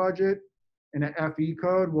groundwater budget in an FE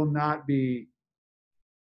code will not be,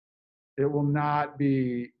 it will not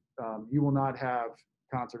be, you will not have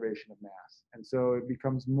conservation of mass. And so it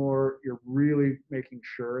becomes more, you're really making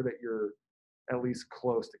sure that you're at least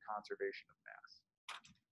close to conservation of mass.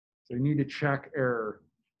 So you need to check error,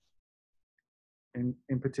 in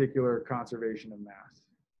particular conservation of mass.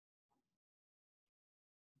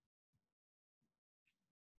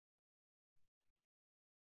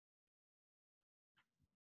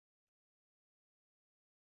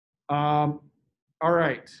 All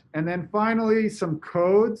right, and then finally some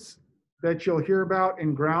codes that you'll hear about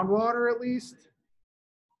in groundwater at least.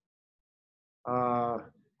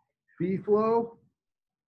 B-flow,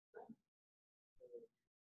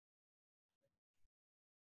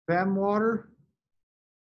 FEM water,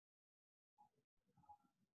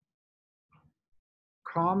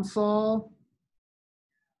 COMSOL.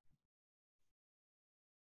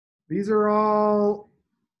 These are all,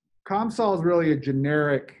 COMSOL is really a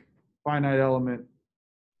generic finite element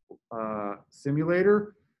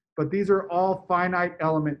simulator, but these are all finite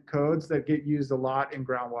element codes that get used a lot in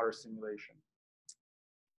groundwater simulation.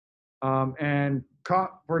 And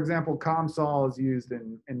for example, COMSOL is used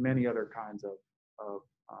in many other kinds of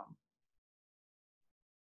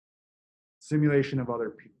simulation of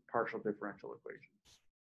other partial differential equations.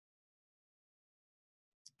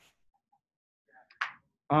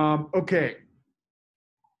 Okay,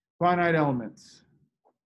 finite elements.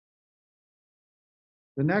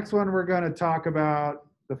 The next one we're going to talk about,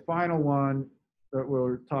 the final one that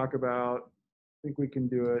we'll talk about, I think we can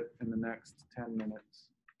do it in the next 10 minutes.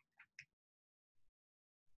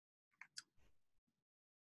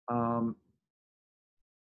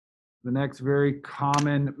 The next very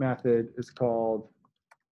common method is called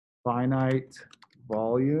finite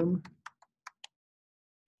volume.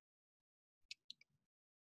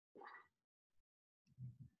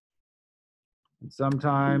 And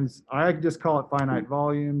sometimes I just call it finite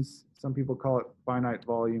volumes. Some people call it finite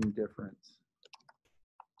volume difference.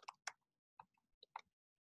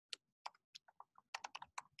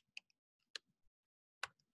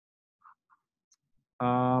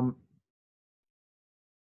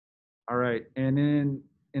 All right, and in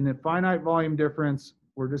the finite volume difference,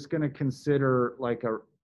 we're just going to consider like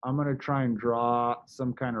I'm going to try and draw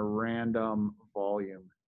some kind of random volume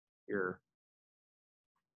here.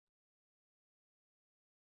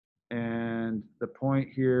 And the point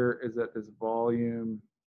here is that this volume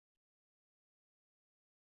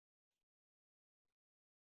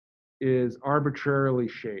is arbitrarily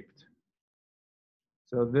shaped.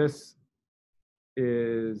 So this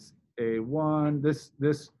is A1. This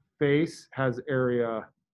face has area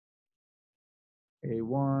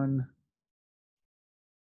A1.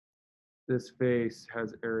 This face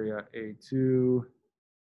has area A2.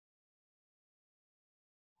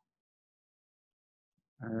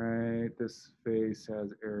 All right, this face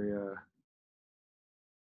has area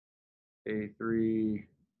A3.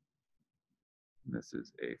 And this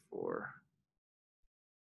is A4.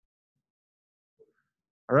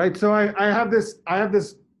 All right, so I have this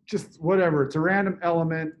just whatever. It's a random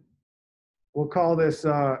element. We'll call this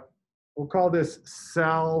cell.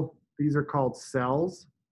 These are called cells.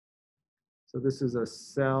 So this is a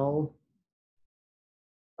cell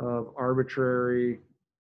of arbitrary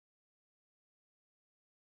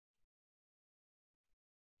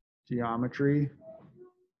geometry.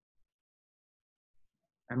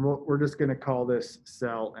 And we're just going to call this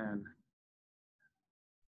cell N.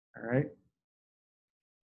 All right.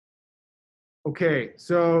 Okay,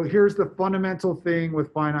 so here's the fundamental thing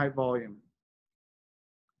with finite volume.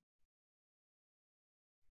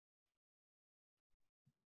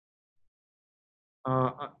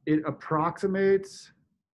 It approximates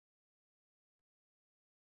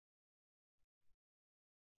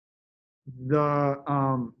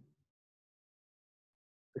the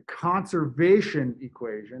conservation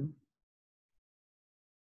equation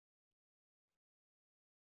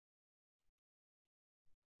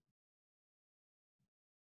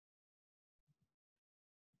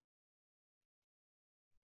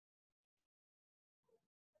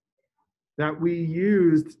that we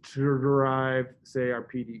used to derive, say, our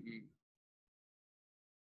PDE.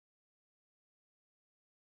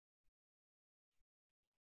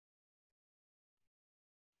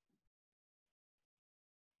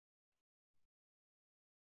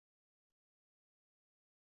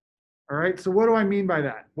 All right, so what do I mean by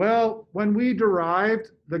that? Well, when we derived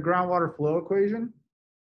the groundwater flow equation,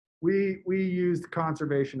 we used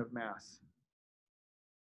conservation of mass.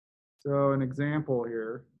 So an example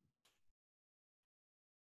here,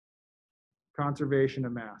 conservation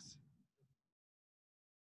of mass.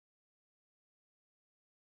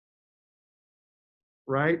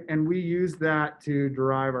 Right, and we use that to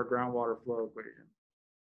derive our groundwater flow equation.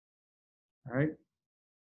 All right,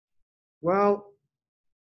 well,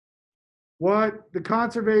 what the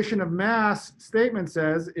conservation of mass statement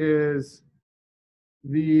says is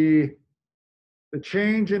the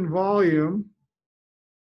change in volume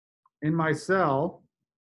in my cell,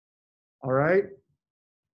 all right,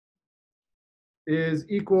 is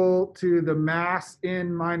equal to the mass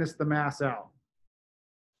in minus the mass out.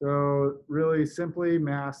 So really simply,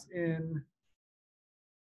 mass in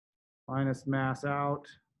minus mass out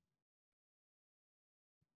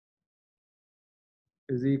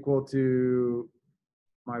is equal to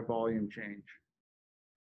my volume change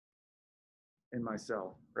in my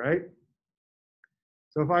cell, right?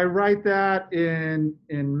 So if I write that in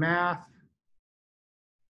math,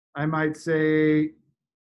 I might say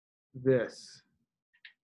this.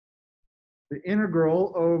 The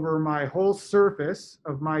integral over my whole surface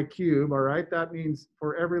of my cube, all right? That means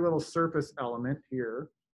for every little surface element here,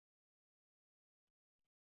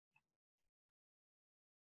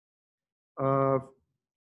 of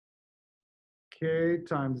K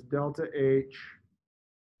times delta H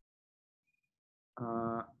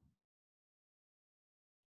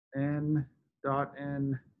N dot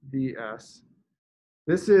N ds.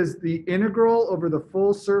 This is the integral over the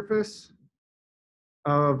full surface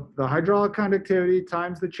of the hydraulic conductivity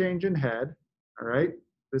times the change in head, all right?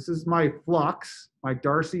 This is my flux, my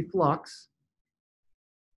Darcy flux.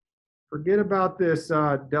 Forget about this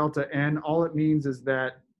delta N. All it means is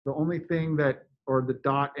that the only thing that, or the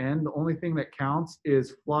dot N, the only thing that counts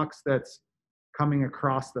is flux that's coming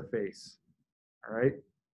across the face, all right?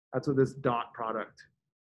 That's what this dot product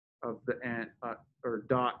of the N, or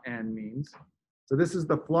dot N means. So this is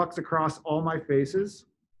the flux across all my faces,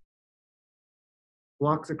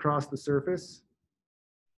 flux across the surface.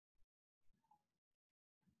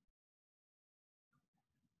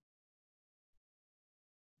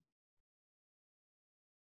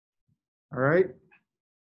 All right,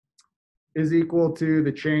 is equal to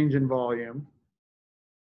the change in volume,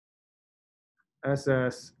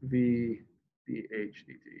 SS V dH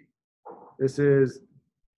dt. This is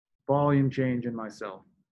volume change in my cell.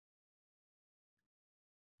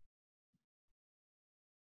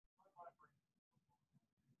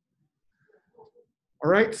 All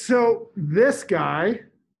right, so this guy,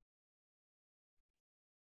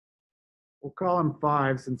 we'll call him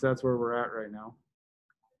 5 since that's where we're at right now.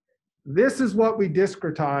 This is what we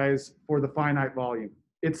discretize for the finite volume.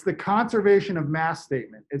 It's the conservation of mass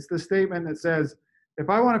statement. It's the statement that says, if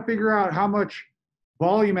I want to figure out how much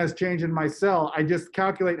volume has changed in my cell, I just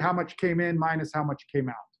calculate how much came in minus how much came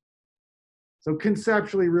out. So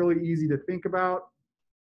conceptually really easy to think about.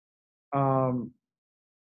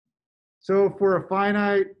 So for a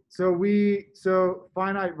finite, so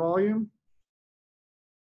finite volume,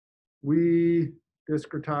 we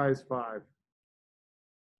discretize 5.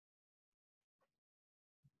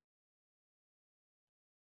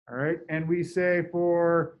 All right, and we say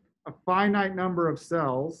for a finite number of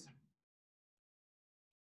cells,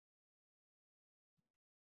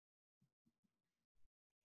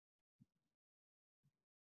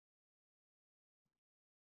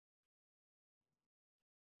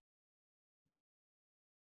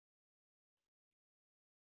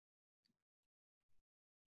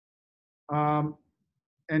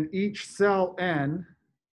 and each cell n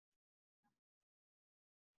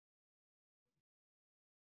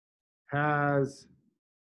has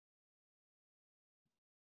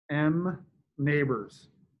m neighbors.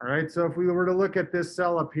 All right, so if we were to look at this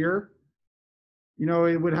cell up here, you know,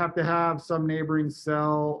 it would have to have some neighboring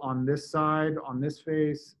cell on this side, on this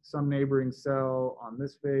face, some neighboring cell on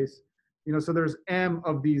this face. You know, so there's m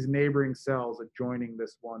of these neighboring cells adjoining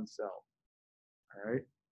this one cell. All right,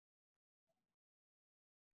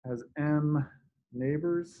 has m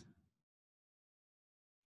neighbors.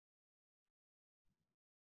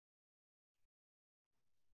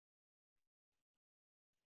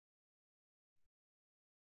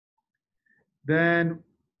 Then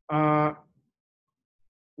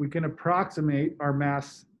we can approximate our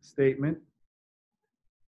mass statement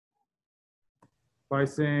by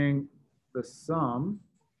saying the sum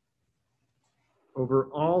over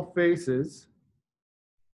all faces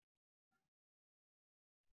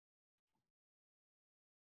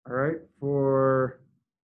all right, for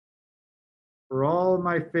all of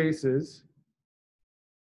my faces,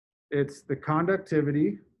 it's the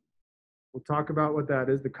conductivity. We'll talk about what that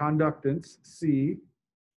is. The conductance, C,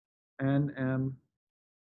 Nm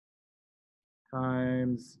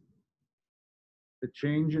times the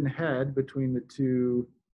change in head between the two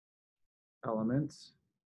elements.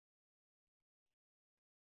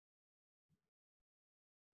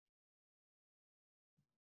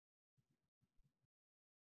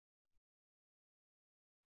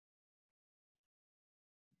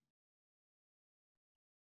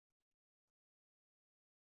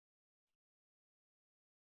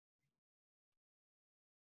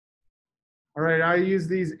 All right, I use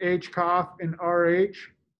these HCOF and RH.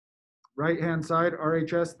 Right-hand side,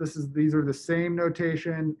 RHS, these are the same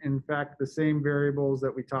notation. In fact, the same variables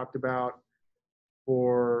that we talked about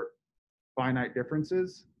for finite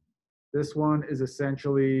differences. This one is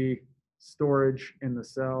essentially storage in the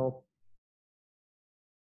cell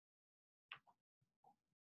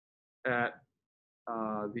at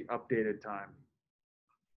the updated time.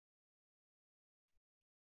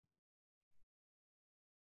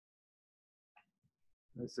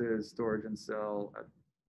 This is storage in cell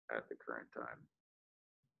at the current time.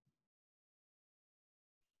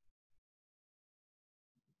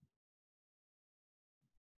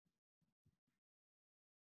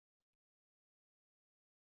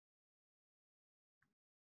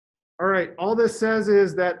 All right, all this says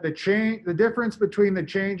is that the difference between the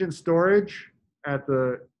change in storage at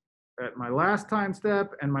my last time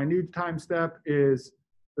step and my new time step is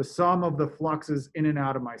the sum of the fluxes in and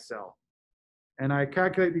out of my cell. And I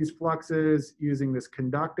calculate these fluxes using this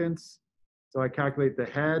conductance. So I calculate the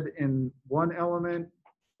head in one element,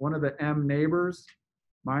 one of the m neighbors,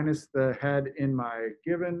 minus the head in my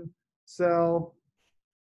given cell.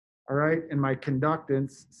 All right, and my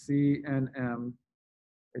conductance, C and M,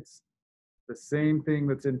 it's the same thing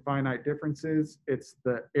that's in finite differences. It's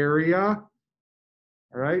the area.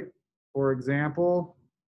 All right, for example,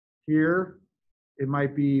 here, it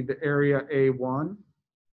might be the area A1.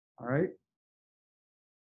 All right,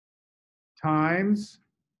 times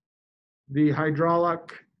the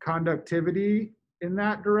hydraulic conductivity in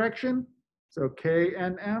that direction, so K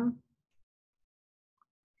and M,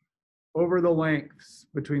 over the lengths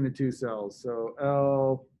between the two cells. So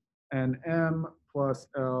L and M plus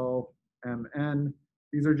L M N.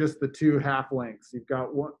 These are just the two half lengths. You've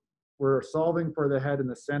got one, we're solving for the head in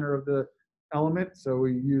the center of the element. So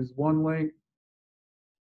we use one length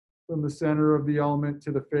from the center of the element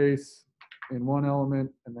to the face in one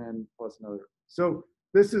element and then plus another. So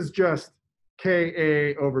this is just Ka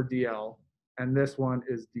over dl, and this one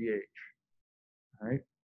is dh. All right.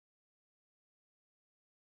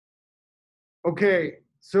 Okay,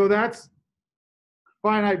 so that's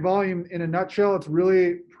finite volume in a nutshell. It's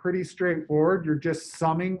really pretty straightforward. You're just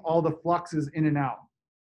summing all the fluxes in and out.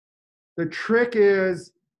 The trick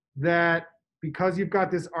is that because you've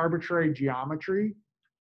got this arbitrary geometry,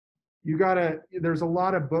 there's a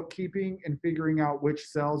lot of bookkeeping and figuring out which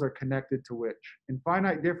cells are connected to which. In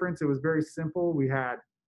finite difference, it was very simple. We had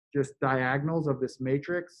just diagonals of this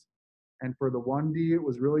matrix. And for the 1D, it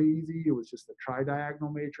was really easy. It was just a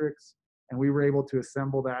tridiagonal matrix. And we were able to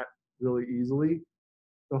assemble that really easily.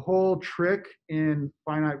 The whole trick in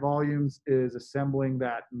finite volumes is assembling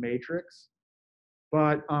that matrix.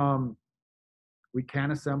 But we can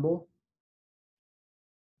assemble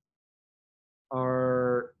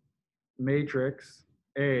our matrix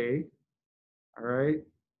A, all right?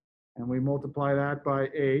 And we multiply that by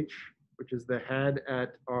H, which is the head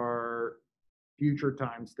at our future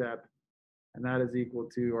time step. And that is equal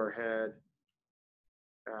to our head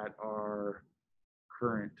at our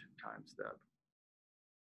current time step.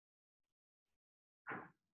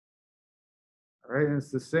 All right, and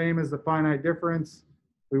it's the same as the finite difference.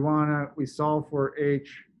 We solve for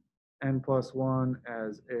h n plus 1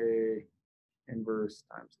 as a inverse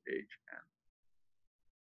times h n.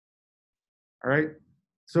 All right,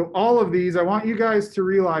 so all of these, I want you guys to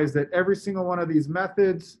realize that every single one of these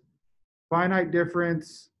methods, finite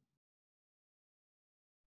difference,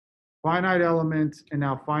 finite element, and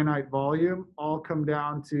now finite volume, all come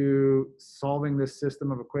down to solving this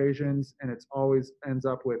system of equations, and it's always ends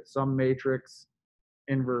up with some matrix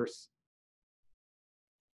inverse.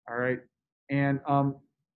 All right, and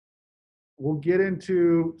we'll get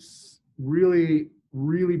into really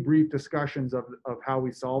brief discussions of how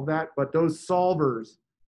we solve that, but those solvers,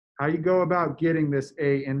 how you go about getting this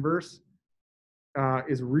A inverse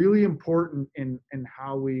is really important in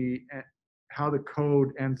how the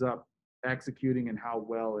code ends up executing and how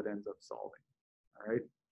well it ends up solving. All right.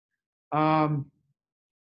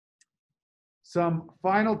 Some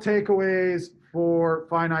final takeaways for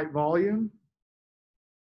finite volume.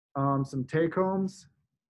 Some take-homes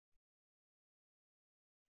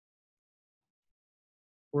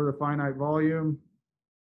for the finite volume.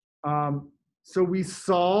 So we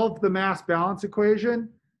solve the mass balance equation.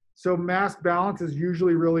 So mass balance is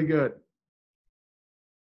usually really good.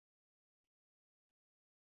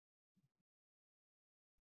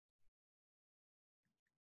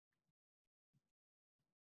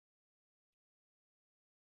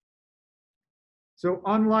 So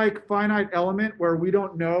unlike finite element, where we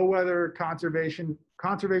don't know whether conservation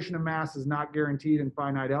of mass is not guaranteed in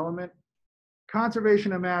finite element,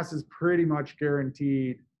 conservation of mass is pretty much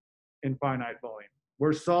guaranteed in finite volume.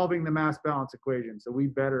 We're solving the mass balance equation, so we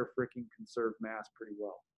better freaking conserve mass pretty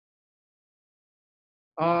well.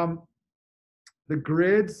 The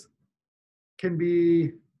grids can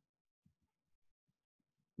be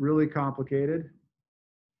really complicated.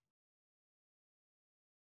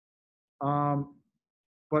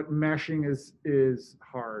 But meshing is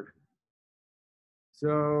hard.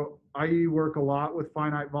 So I work a lot with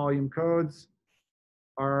finite volume codes.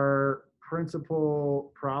 Our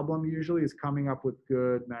principal problem usually is coming up with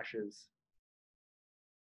good meshes.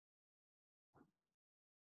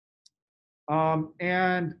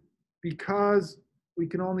 And because we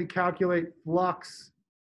can only calculate flux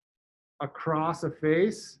across a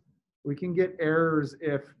face, we can get errors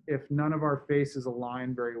if none of our faces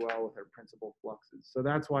align very well with our principal fluxes. So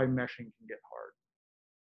that's why meshing can get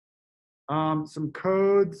hard. Some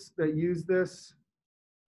codes that use this.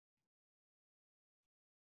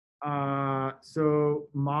 So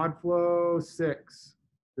ModFlow 6,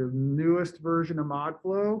 the newest version of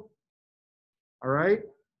ModFlow. All right.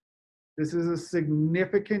 This is a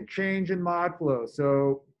significant change in ModFlow.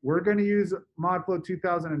 So we're going to use ModFlow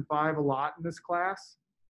 2005 a lot in this class.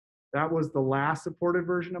 That was the last supported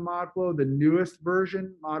version of ModFlow. The newest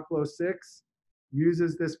version, ModFlow 6,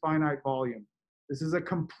 uses this finite volume. This is a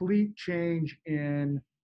complete change in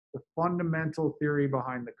the fundamental theory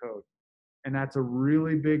behind the code. And that's a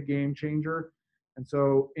really big game changer. And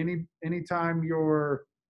so anytime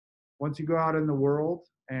once you go out in the world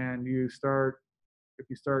and if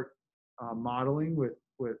you start modeling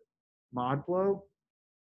with ModFlow,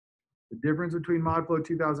 the difference between ModFlow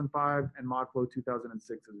 2005 and ModFlow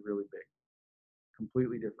 2006 is really big.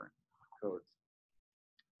 Completely different codes.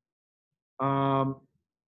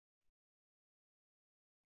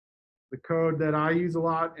 The code that I use a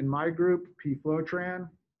lot in my group, pflowtran,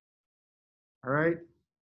 all right,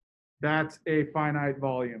 that's a finite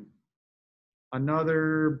volume.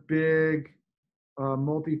 Another big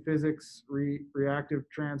multi-physics reactive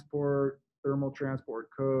transport, thermal transport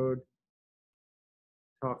code,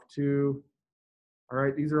 TUF2. All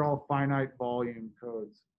right, these are all finite volume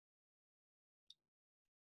codes.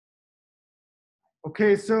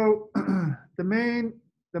 Okay, so the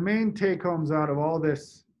main take homes out of all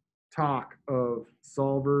this talk of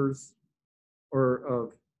solvers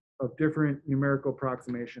or of different numerical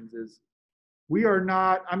approximations is I'm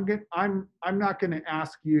not going to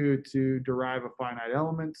ask you to derive a finite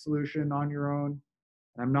element solution on your own.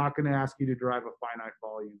 And I'm not going to ask you to derive a finite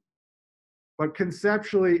volume. But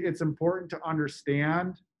conceptually, it's important to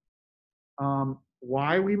understand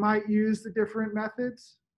why we might use the different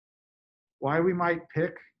methods, why we might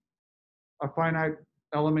pick a finite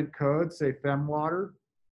element code, say FemWater,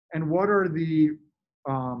 and what are the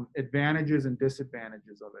advantages and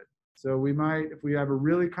disadvantages of it. So we might, if we have a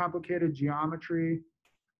really complicated geometry,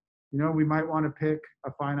 we might want to pick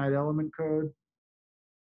a finite element code.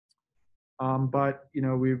 But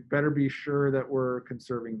we better be sure that we're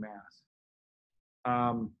conserving mass.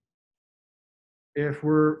 If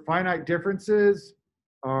finite differences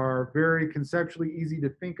are very conceptually easy to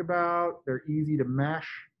think about, they're easy to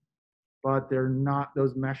mesh. but they're not,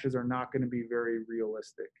 those meshes are not going to be very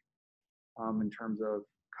realistic in terms of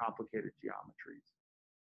complicated geometries.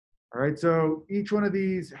 All right, so each one of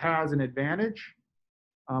these has an advantage.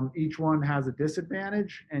 Each one has a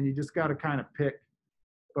disadvantage, and you just got to kind of pick.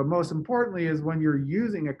 But most importantly is when you're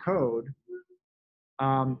using a code,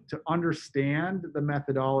 to understand the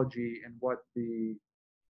methodology and what the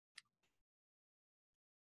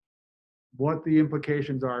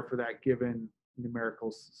implications are for that given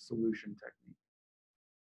numerical solution technique.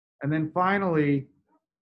 And then finally,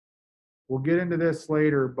 we'll get into this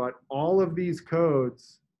later, but all of these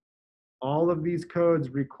codes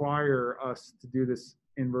require us to do this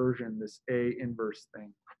inversion, this A inverse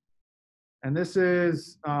thing. And this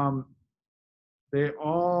is, they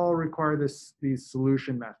all require these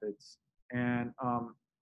solution methods. And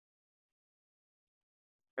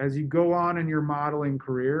as you go on in your modeling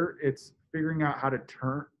career, it's figuring out how to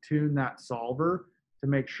tune that solver to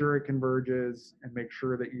make sure it converges and make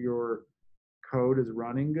sure that your code is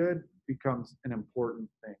running good becomes an important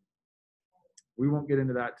thing. We won't get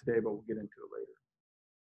into that today, but we'll get into it later.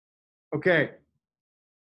 Okay.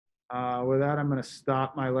 With that, I'm going to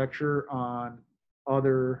stop my lecture on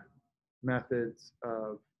other methods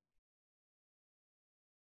of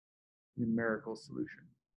numerical solution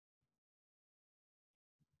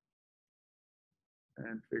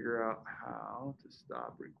and figure out how to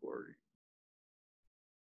stop recording.